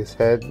 Oh, his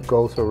head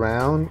goes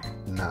around.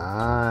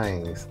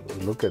 Nice.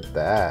 Look at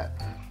that.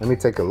 Let me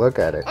take a look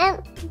at it. And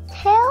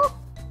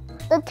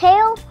the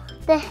tail,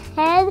 the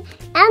head, and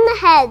the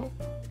head.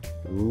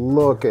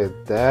 Look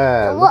at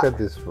that. Look at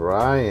this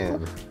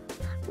Ryan.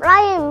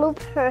 Ryan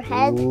moved her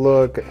head.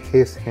 Look at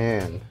his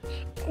hand.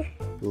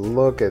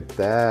 Look at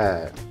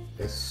that.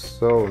 It's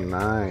so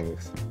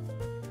nice.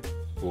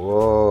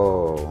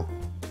 Whoa.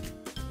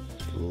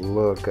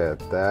 Look at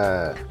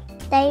that.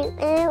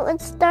 It would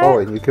start. Oh,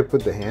 and you could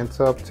put the hands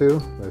up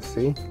too. Let's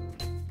see.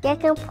 You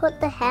can put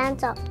the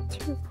hands up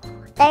too.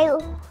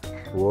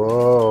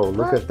 Whoa,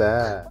 look at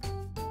that.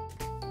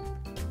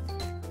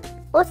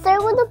 We'll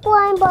start with the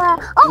blind bar.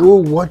 Oh, Oh,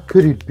 what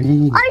could it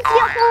be? I see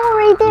a hole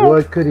right there.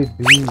 What could it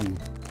be?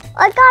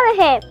 I got it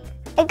hit.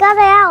 I got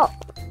it out.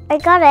 I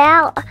got it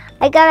out.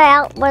 I got it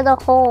out by the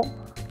hole.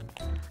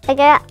 I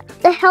got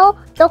the hole.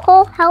 The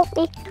hole helped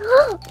me.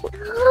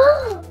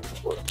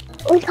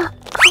 We got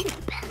Combo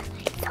Panda.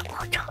 It's a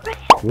ultra rare.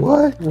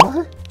 What?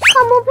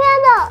 Combo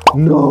Panda.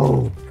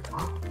 No.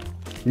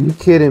 You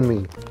kidding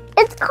me?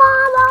 It's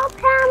Combo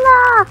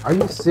Panda. Are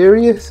you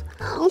serious?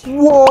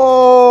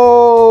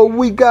 Whoa,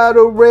 we got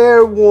a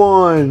rare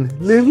one.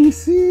 Let me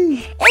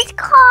see. It's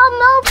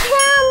Combo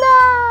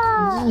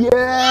Panda.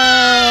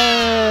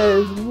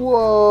 Yes.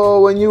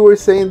 Whoa, and you were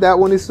saying that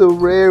one is a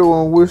rare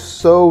one. We're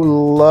so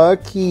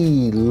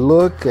lucky.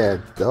 Look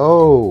at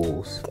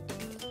those.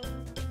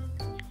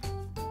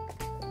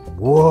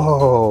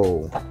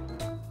 Whoa.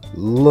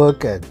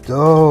 Look at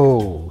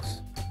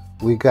those.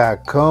 We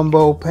got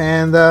Combo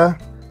Panda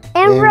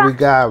and we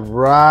got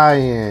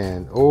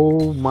Ryan.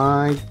 Oh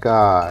my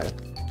God.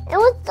 It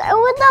was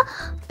the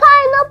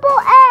pineapple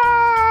egg.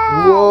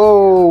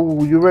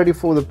 Whoa, you ready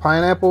for the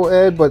pineapple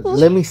egg? But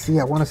let me see.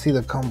 I want to see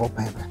the Combo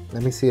Panda.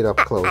 Let me see it up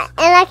close.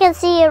 And I can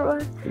see it.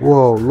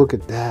 Whoa, look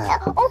at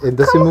that. And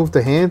does he move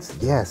the hands?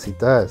 Yes, he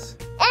does.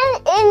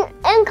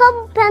 And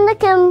Combo Panda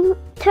can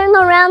turn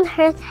around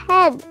his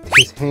head.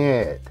 His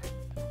head.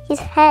 His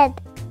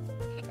head.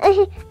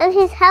 And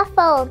his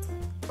headphones.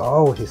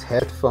 Oh, his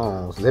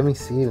headphones. Let me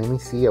see. Let me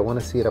see. I want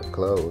to see it up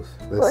close.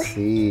 Let's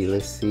see.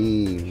 Let's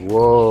see.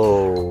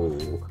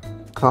 Whoa.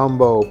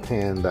 Combo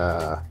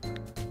Panda.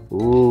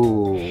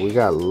 Ooh, we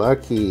got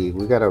lucky.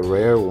 We got a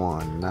rare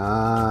one.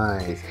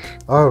 Nice.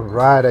 All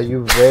right. Are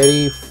you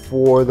ready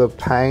for the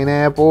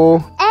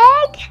pineapple?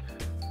 Egg?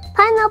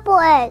 Pineapple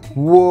egg.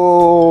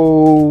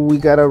 Whoa. We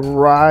got a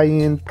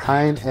Ryan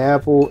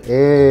pineapple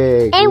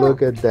egg.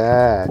 Look at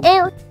that.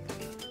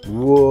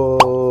 Whoa.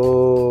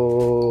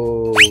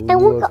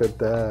 Look at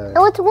that.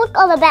 And let's look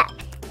on the back.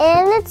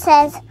 And it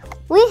says,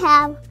 we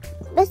have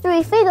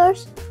mystery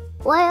figures,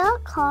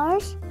 wild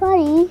cars,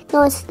 buddy,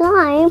 no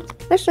slime,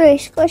 mystery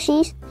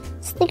squishies,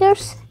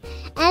 stickers,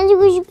 and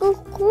we can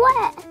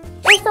quit.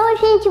 And so we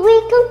can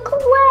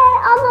quit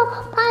on the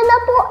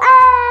pineapple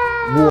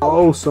egg.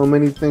 Whoa, so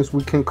many things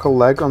we can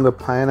collect on the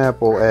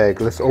pineapple egg.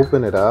 Let's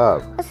open it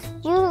up. Let's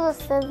use the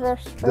scissors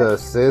first. The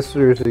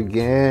scissors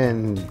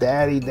again.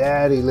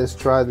 Daddy, let's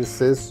try the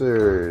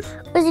scissors.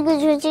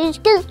 It's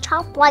gonna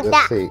chop like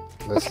that.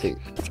 Let's see.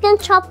 It's gonna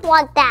chop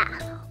like that.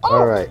 Oh.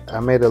 All right, I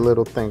made a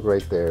little thing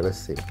right there. Let's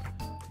see.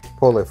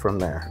 Pull it from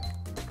there.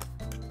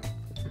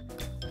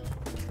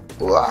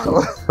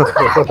 Wow.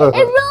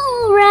 It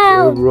roll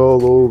around. It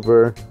roll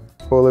over.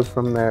 Pull it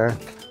from there.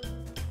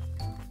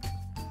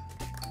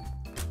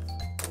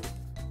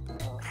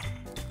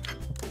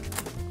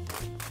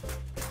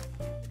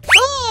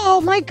 Oh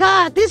my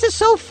God, this is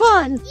so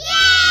fun.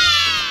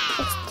 Yeah!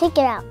 Let's take it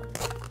out.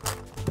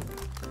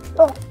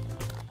 Oh.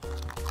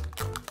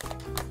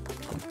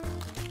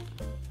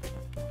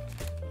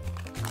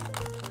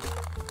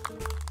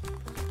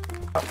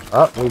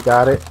 Oh, we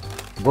got it.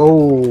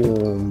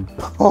 Boom.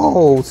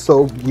 Oh,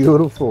 so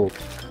beautiful.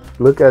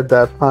 Look at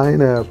that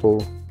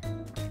pineapple.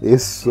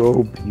 It's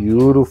so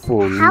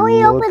beautiful. How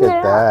we Look open at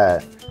it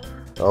that.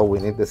 Oh, we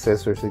need the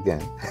scissors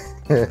again.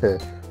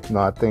 No,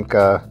 I think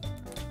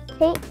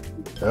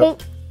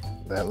Take.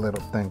 that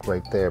little thing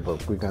right there,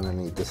 but we're gonna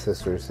need the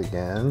scissors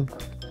again.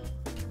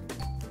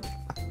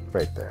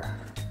 Right there.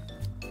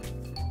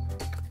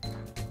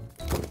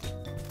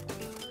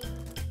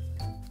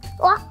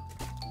 What?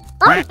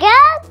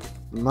 Again?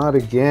 Not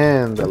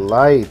again, the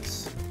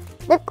lights.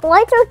 The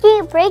lights are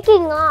keep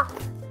breaking off.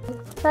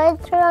 Try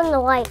to turn on the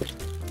light.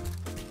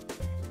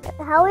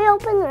 How we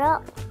open it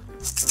up?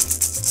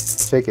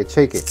 Shake it.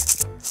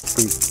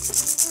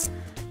 Please.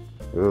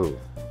 Ooh,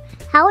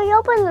 How we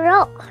open it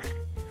up?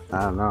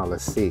 I don't know,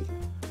 let's see.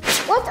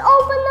 Let's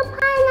open the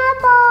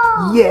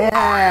pineapple.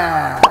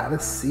 Yeah,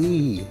 let's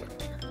see.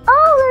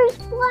 Oh, there's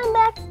blind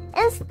back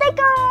and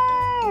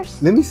stickers.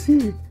 Let me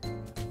see.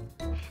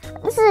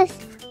 This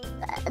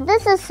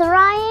is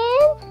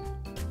Ryan.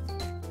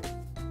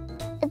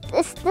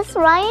 Is this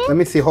Ryan? Let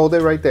me see. Hold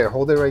it right there.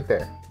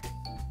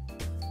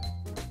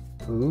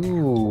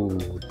 Ooh,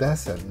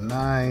 that's a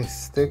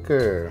nice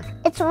sticker.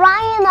 It's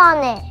Ryan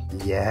on it.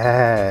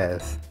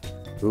 Yes.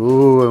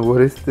 Ooh, and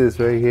what is this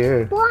right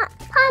here? What?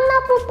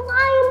 Pineapple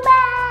blind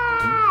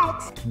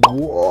bags.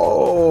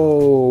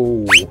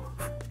 Whoa.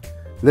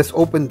 Let's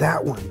open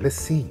that one. Let's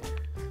see.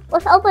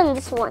 Let's open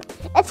this one.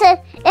 It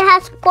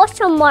has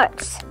question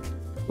marks.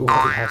 Ooh, it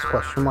has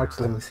question marks.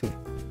 Let me see.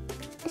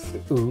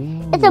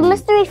 Ooh. It's a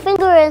mystery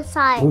finger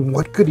inside.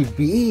 What could it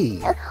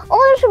be?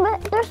 Oh,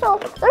 there's a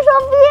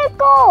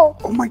vehicle.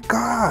 Oh my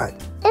God.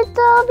 It's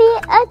a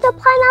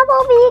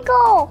pineapple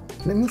vehicle.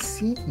 Let me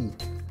see.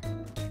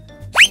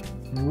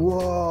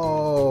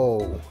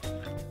 Whoa.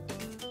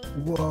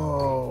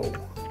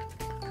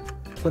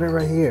 Put it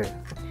right here.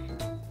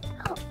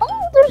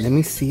 Oh, there's. Let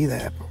me see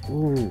that.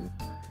 Ooh.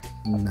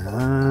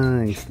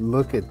 Nice.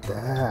 Look at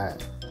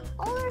that.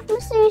 Oh, there's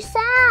mystery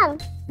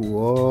sand.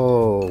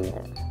 Whoa.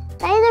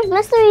 Hey, there's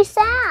mystery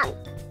sand.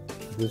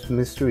 This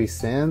mystery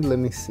sand? Let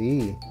me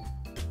see.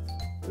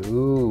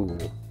 Ooh.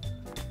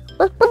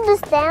 Let's put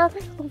this down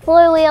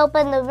before we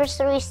open the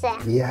mystery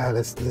sand. Yeah,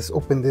 let's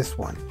open this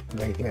one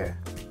right here.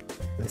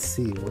 Let's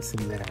see what's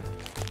in there.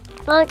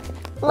 Look.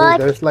 Oh,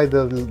 there's like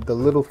the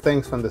little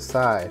things on the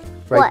side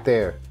right What?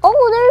 there.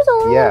 Oh, there's a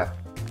little. Yeah.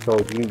 So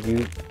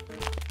you.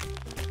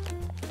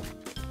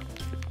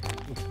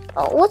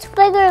 Oh, what's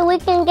bigger we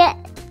can get?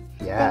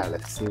 Yeah.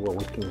 Let's see what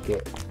we can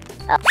get.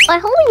 I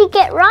hope you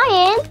get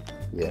Ryan.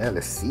 Yeah.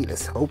 Let's see.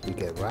 Let's hope we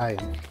get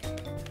Ryan.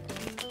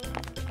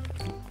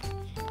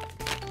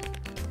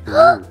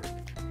 Ooh.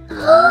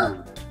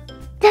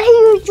 That's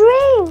your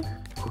dream.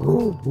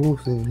 Ooh,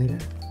 who's in there?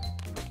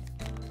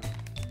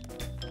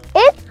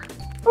 It's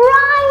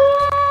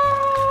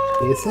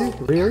Ryan. Is it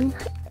really?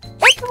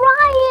 It's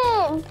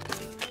Ryan.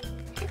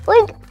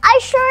 Wait, I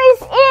sure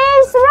is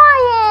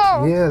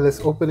Ryan. Yeah, let's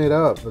open it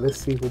up. Let's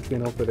see if we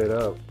can open it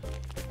up.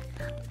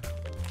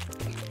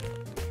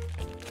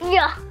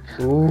 Yeah.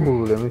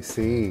 Ooh, let me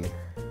see.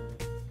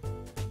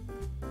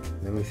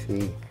 Let me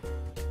see.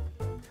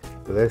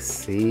 Let's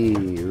see.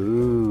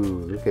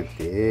 Ooh, look at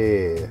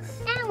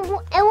this. And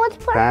what's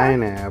put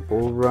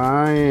Pineapple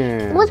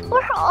Ryan. what's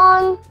put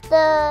on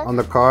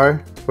the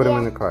car? Put him Yeah.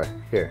 in the car.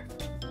 Here.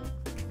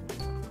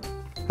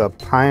 The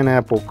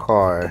pineapple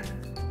car.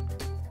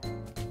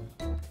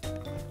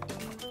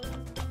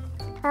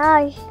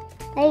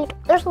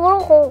 there's a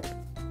little hole.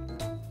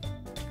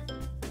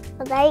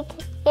 Like,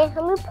 can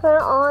help me put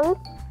it on?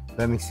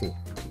 Let me see.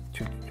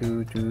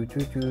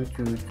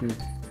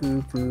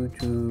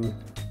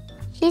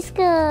 She's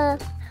gonna.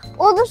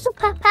 Oh, there's a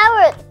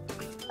power.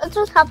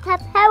 There's a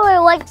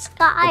power like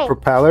sky,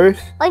 Propellers?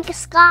 like a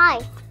sky.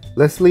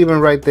 Let's leave them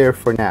right there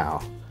for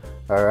now.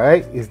 All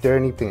right. Is there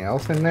anything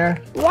else in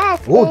there?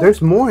 Yes. Oh,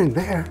 there's more in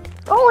there.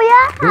 Oh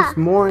yeah. There's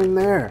more in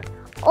there.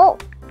 Oh,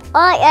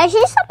 I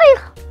see something.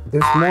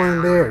 There's more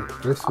in there.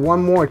 There's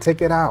one more.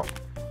 Take it out.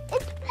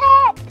 It's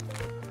packed.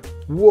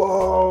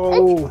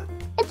 Whoa.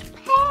 It's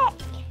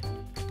packed.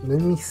 Let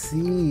me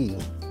see.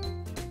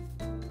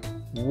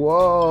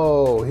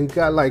 Whoa. He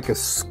got like a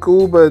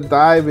scuba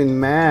diving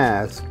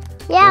mask.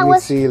 Yeah. Let me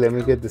see. Let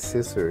me get the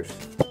scissors.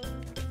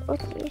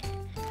 Okay.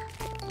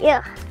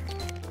 Yeah.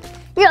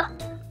 Yeah.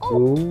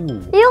 Ooh.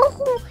 He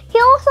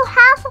also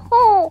has a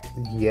hole.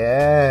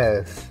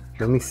 Yes.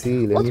 Let me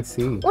see. Let me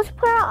see. Let's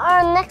put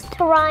it next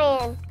to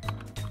Ryan.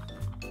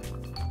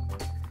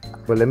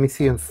 But let me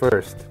see him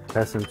first.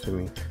 Pass him to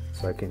me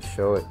so I can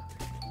show it.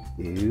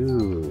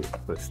 Ew.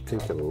 Let's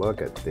take a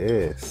look at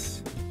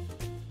this.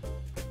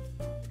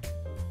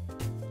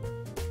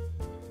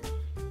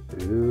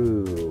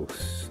 Ooh,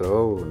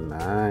 so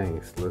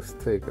nice. Let's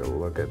take a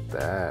look at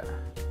that.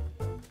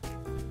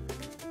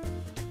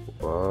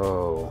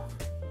 Whoa.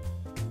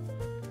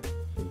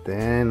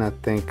 Then I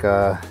think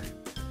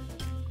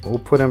we'll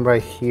put him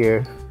right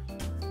here,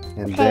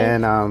 and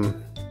then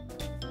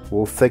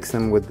we'll fix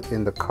him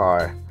in the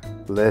car.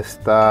 Let's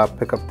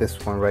pick up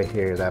this one right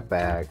here, that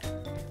bag.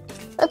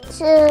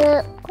 Let's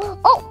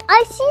oh,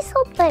 I see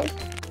something.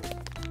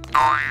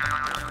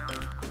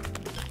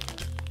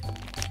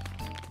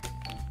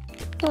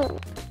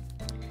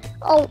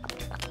 Oh,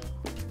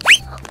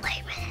 wait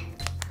a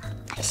minute.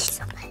 I see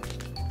something.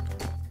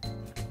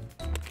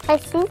 I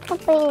see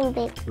something in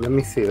there. Let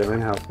me see. Let me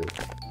help you.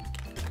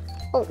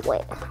 Oh,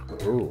 wait.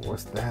 Ooh,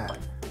 what's that?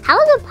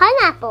 How's a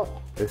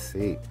pineapple? Let's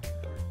see.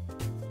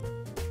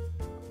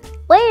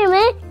 Wait a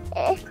minute.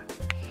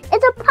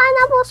 It's a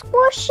pineapple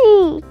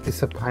squishy.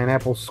 It's a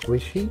pineapple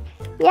squishy?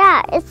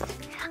 Yeah, it's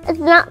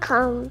not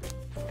comfy.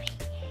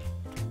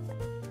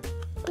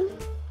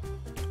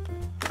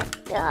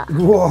 Yeah.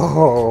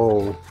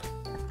 Whoa!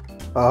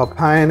 A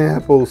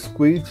pineapple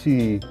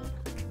squishy.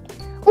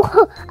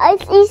 I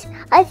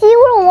see a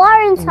little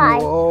water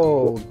inside.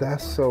 Whoa,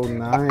 that's so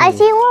nice. I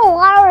see a little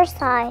water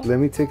inside. Let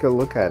me take a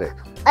look at it.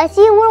 I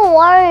see a little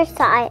water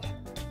inside.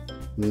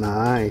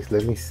 Nice.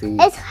 Let me see.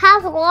 It's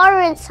half water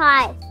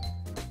inside.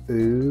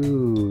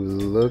 Ooh,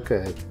 look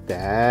at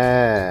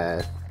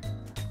that.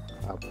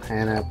 A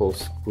pineapple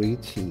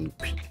squishy.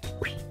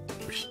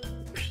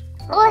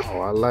 Oh,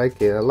 I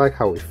like it. I like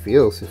how it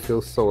feels. It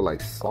feels so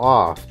like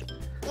soft.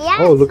 Yes.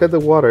 Oh, look at the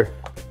water.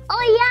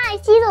 Oh yeah,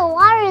 I see the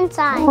water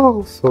inside.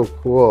 Oh, so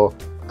cool.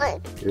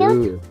 Give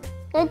Ooh.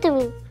 it to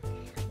me.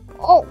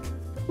 Oh,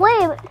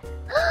 wait a minute.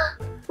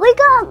 We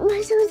got.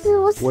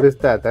 What is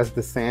that? That's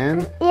the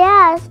sand?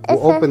 Yes.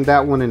 We'll open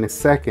that one in a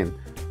second.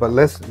 But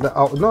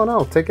oh,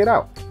 no, take it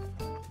out.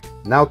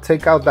 Now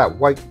take out that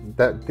white,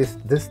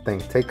 this thing.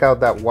 Take out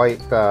that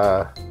white,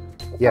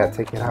 yeah,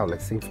 take it out.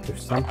 Let's see if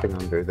there's something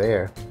under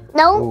there.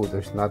 No. Oh,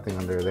 there's nothing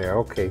under there.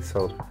 Okay,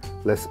 so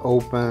let's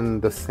open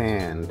the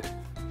sand.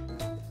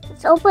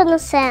 Let's open the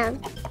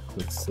sand.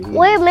 Let's see.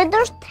 Wait a minute,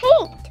 there's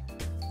tape.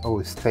 Oh,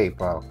 it's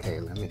tape. Okay,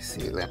 let me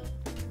see that.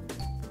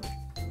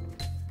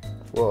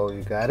 Whoa,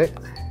 you got it?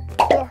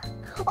 Yeah.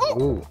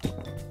 Oh, Ooh.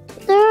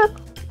 there.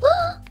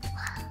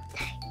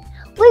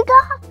 We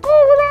got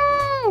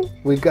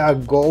golden. We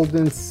got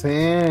golden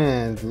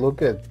sand.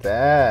 Look at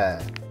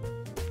that.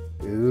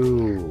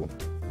 Ooh.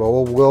 But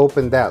we'll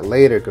open that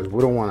later because we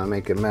don't want to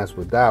make a mess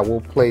with that.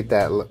 We'll play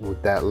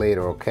with that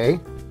later, okay?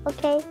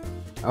 Okay.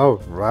 All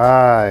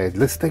right.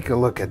 Let's take a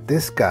look at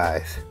this,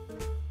 guys.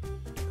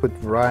 Put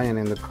Ryan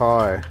in the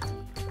car.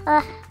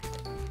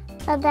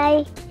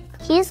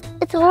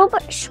 It's a little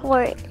bit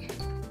short.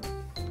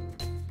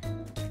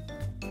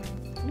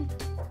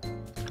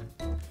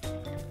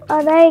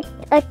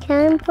 I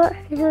can put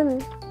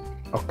him.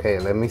 Okay,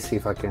 let me see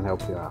if I can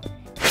help you out.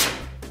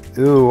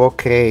 Ooh,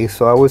 okay,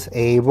 so I was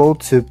able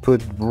to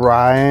put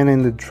Brian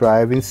in the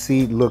driving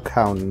seat. Look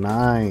how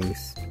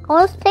nice.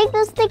 Let's take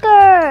the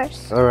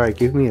stickers. All right,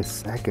 give me a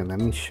second. Let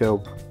me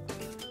show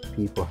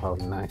people how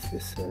nice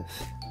this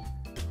is.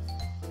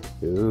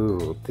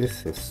 Ooh,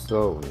 this is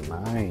so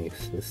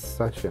nice. It's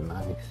such a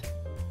nice.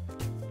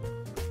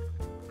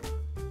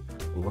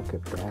 Look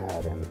at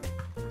that. And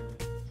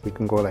We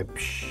can go like.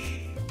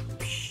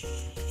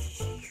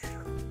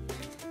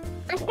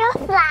 I can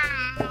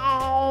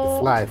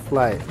fly.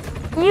 Fly.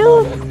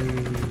 You.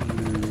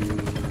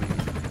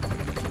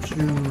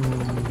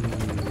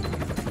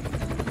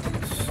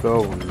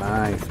 So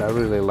nice. I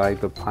really like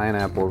the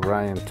pineapple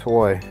Ryan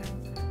toy.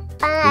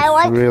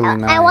 I really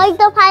nice. I like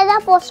the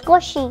pineapple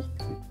squishy.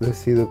 Let's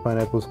see the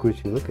pineapple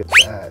squishy. Look at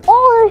that.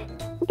 Oh,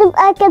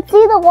 I can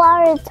see the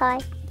water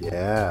inside.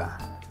 Yeah.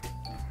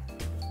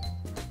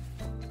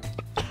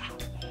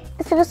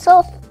 It's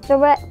so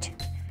direct.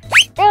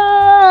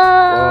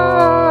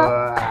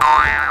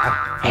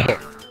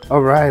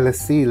 All right, let's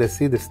see the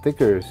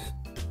stickers.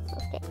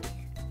 Okay.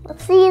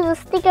 Let's see the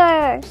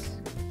stickers.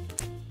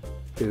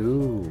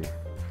 Ooh.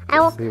 I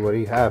Let's see what do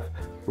you have.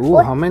 Ooh,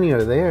 how many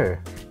are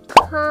there?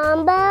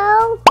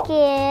 Combo,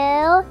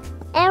 Gil,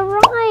 and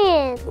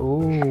Ryan.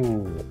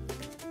 Ooh.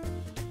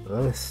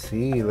 Let's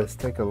see. Let's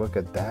take a look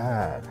at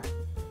that.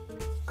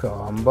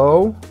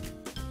 Combo.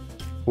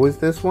 Who is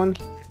this one?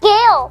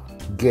 Gil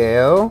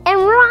Gail and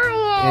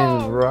Ryan.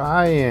 and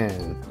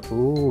Ryan.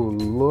 Ooh,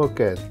 look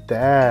at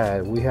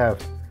that. We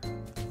have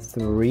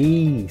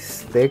 3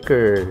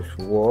 stickers.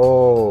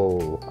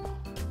 Whoa.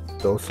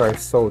 Those are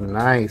so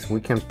nice.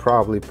 We can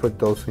probably put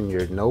those in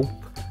your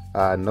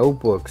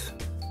notebooks.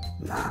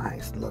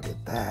 Nice. Look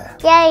at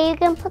that. Yeah, you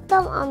can put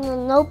them on the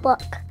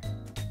notebook.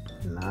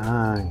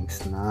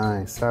 Nice.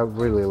 I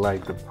really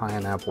like the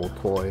pineapple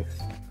toys.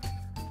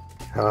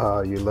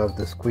 Oh, you love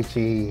the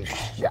squishy.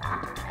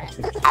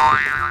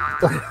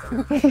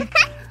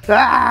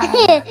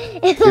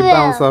 They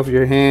bounce off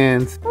your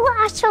hands.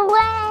 Wash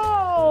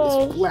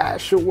away.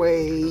 Splash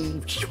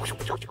away.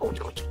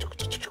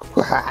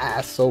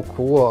 So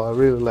cool. I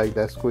really like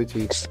that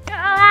squishy.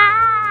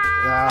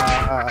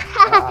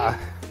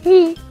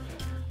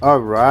 All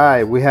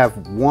right, we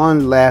have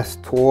one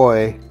last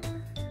toy.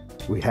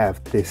 We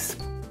have this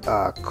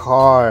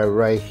car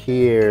right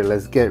here.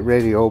 Let's get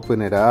ready to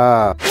open it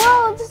up.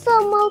 Whoa, this is a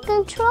remote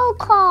control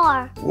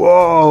car.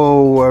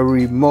 Whoa, a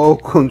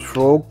remote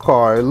control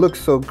car. It looks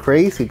so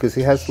crazy because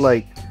it has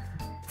like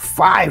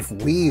 5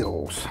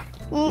 wheels.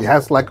 It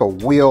has like a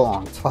wheel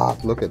on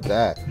top. Look at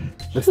that.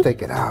 Let's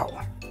take it out.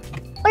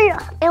 Oh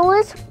yeah, and what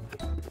is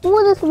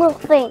this little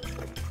thing?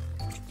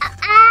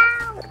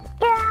 Ow!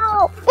 Get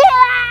out! Get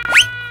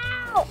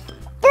out!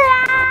 Get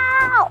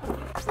out!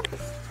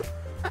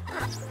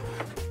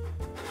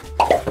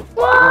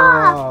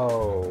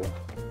 Whoa!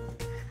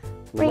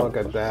 Whoa. Look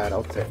at that.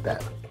 I'll take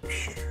that.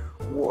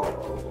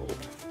 Whoa.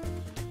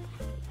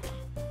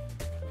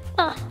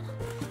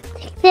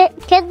 Get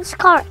this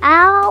car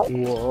out.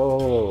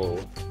 Whoa.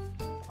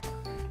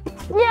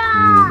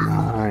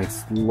 Yeah.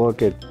 Nice.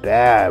 Look at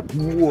that.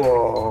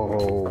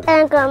 Whoa.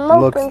 And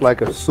Looks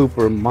like a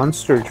super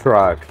monster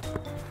truck.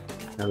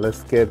 And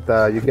let's get,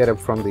 you get it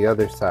from the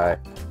other side.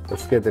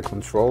 Let's get the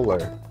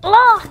controller.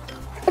 Oh,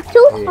 it's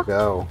too There you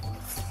go.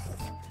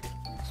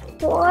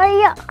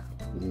 hard.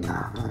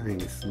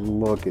 Nice.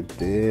 Look at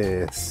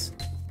this.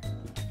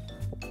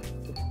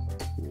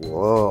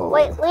 Whoa.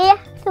 Wait, we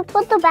have to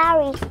put the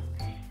batteries.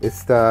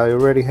 It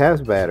already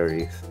has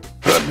batteries.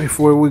 But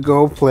before we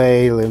go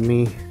play,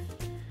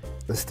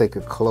 let's take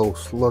a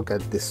close look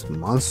at this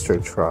monster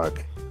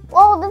truck.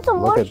 Oh, that's a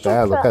Look monster at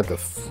that. Look truck. at the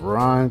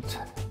front.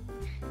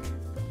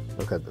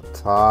 Look at the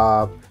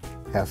top.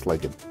 It has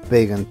like a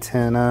big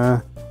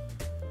antenna.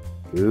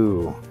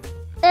 Ooh.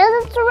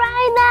 And it's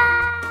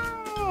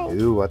riding.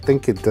 Ooh, I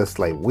think it does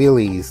like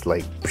wheelies,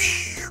 like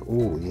psh.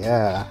 Ooh,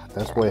 yeah.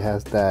 That's why it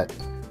has that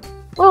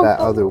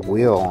other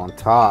wheel on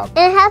top.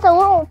 And it has a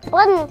little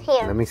button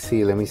here. Let me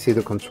see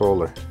the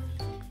controller.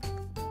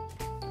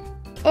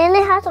 And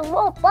it has a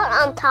little button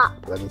on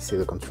top. Let me see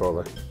the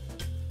controller.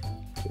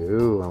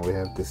 Ooh, and we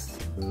have this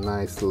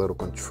nice little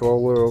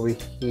controller over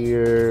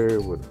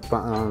here with a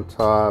button on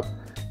top.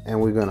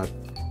 And we're gonna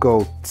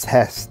go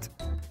test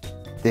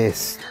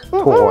this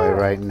toy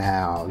right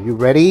now. You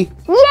ready?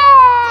 Yeah!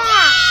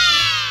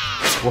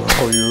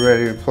 Whoa, you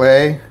ready to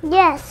play?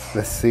 Yes.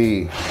 Let's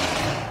see.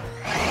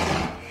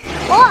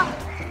 Oh.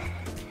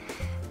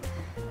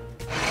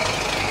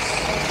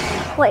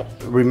 Wait.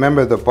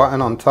 Remember the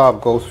button on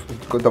top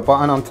the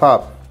button on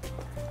top.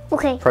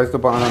 Okay. Press the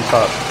button on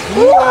top.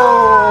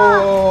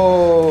 Whoa!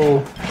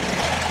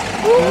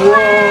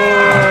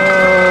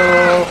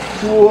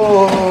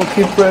 Whoa!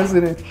 Keep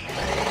pressing it.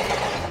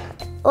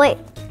 Wait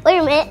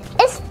a minute.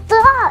 It's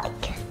stuck.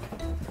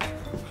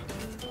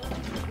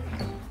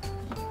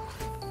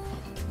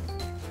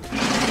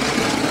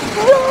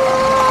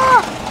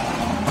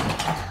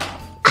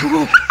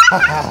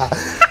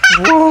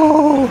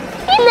 Whoa! No!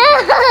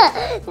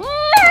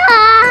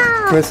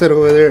 Press it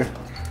over there.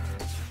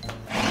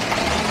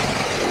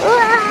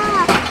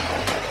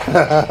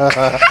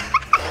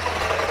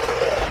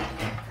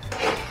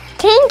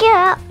 Can you get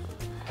up?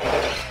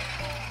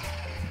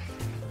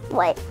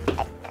 Wait.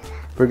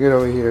 Bring it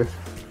over here.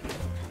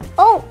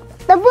 Oh,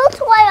 the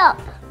boot's way up.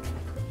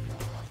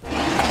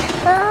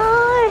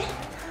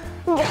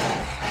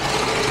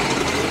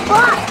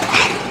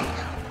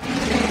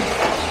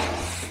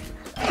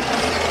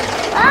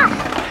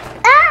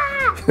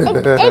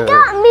 It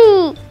got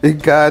me.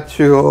 It got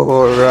you.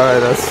 All right.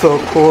 That's so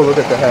cool. Look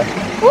at that.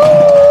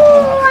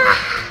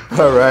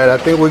 Woo! All right. I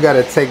think we got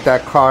to take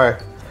that car.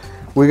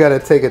 We got to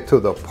take it to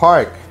the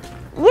park.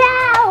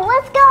 Yeah,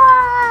 let's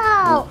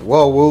go.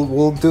 Well,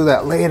 we'll do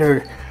that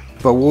later.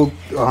 But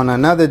on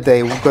another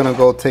day, we're going to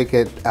go take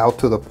it out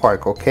to the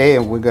park, okay?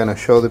 And we're going to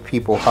show the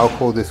people how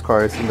cool this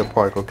car is in the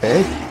park,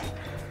 okay?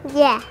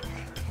 Yeah.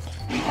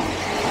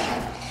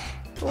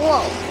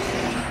 Whoa.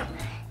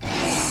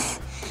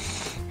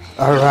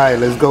 All right,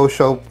 let's go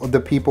show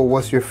the people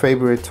what's your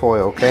favorite toy,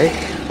 okay?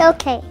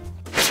 Okay.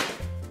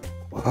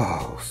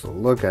 Oh, so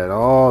look at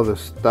all the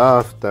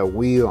stuff that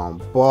we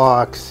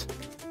unboxed.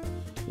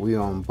 We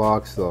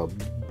unboxed a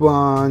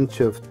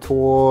bunch of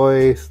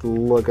toys.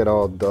 Look at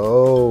all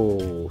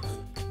those.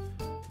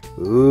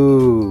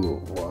 Ooh,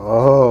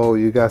 whoa,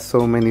 you got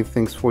so many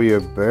things for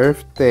your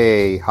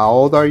birthday. How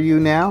old are you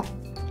now?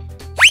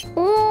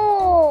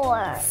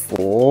 4.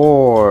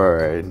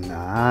 4.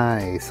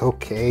 Nice.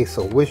 Okay,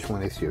 so which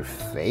one is your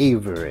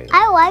favorite?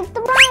 I like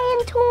the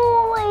Ryan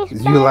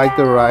toys. You like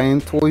the Ryan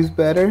toys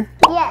better?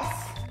 Yes.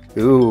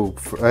 Ooh,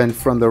 and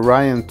from the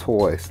Ryan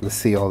toys, let's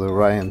see all the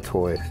Ryan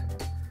toys.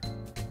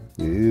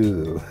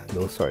 Ooh,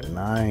 those are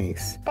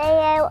nice.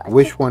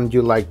 Which one do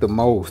you like the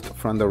most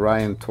from the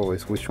Ryan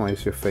toys? Which one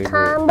is your favorite?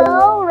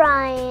 Combo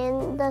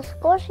Ryan, the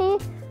squishy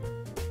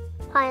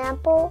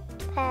pineapple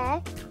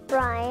peg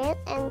Ryan,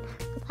 and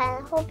the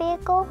pineapple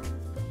vehicle.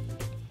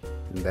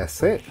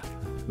 That's it.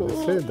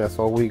 That's it. That's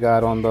all we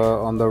got on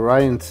the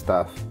Ryan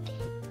stuff.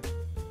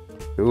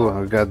 Ooh,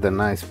 we got the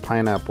nice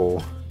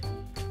pineapple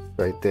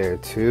right there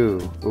too.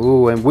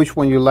 Ooh, and which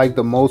one you like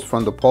the most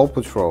from the Paw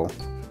Patrol?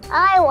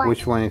 I want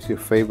Which one is your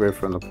favorite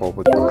from the Paw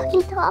Patrol?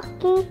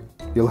 walkie-talkie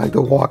You like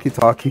the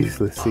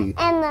walkie-talkies? Let's see.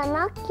 and the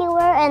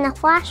binocular and the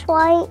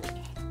flashlight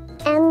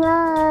and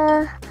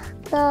the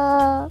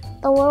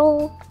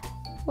little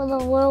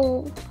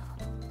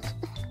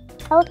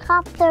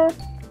helicopter.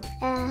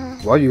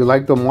 Well, you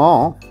like them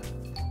all.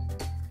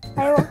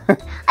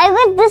 I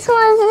like this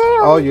one too.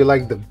 Oh, you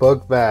like the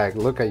book bag.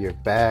 Look at your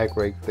bag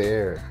right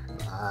there.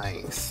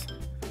 Nice.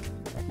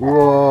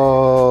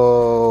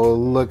 Whoa,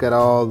 look at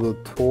all the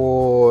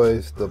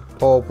toys. The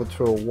Paw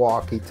Patrol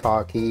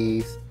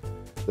walkie-talkies,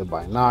 the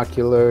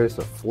binoculars,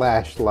 the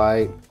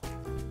flashlight,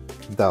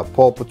 the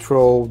Paw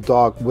Patrol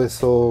dog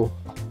whistle.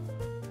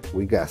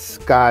 We got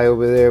Sky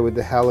over there with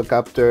the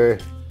helicopter.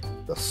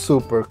 The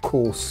super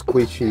cool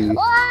squishy.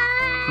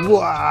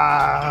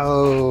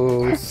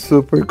 Wow,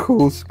 super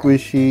cool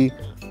squishy.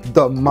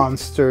 The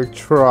monster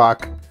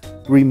truck,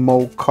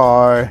 remote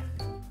car,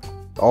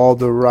 all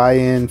the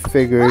Ryan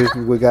figures.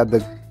 We got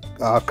the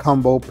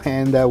combo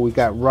panda. We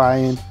got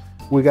Ryan.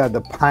 We got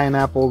the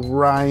pineapple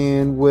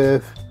Ryan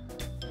with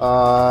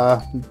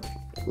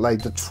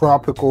like the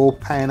tropical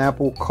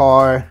pineapple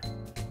car.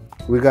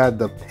 We got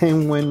the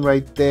penguin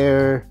right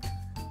there.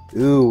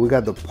 Ooh, we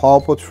got the Paw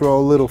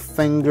Patrol little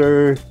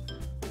figures.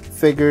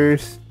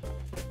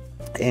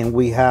 And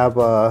we have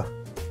a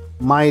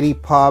Mighty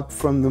Pop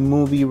from the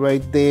movie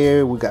right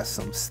there. We got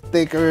some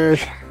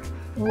stickers.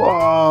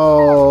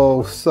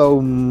 Whoa,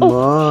 so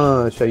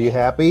much. Are you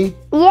happy?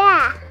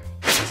 Yeah.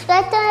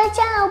 Subscribe to our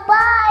channel.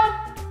 Bye.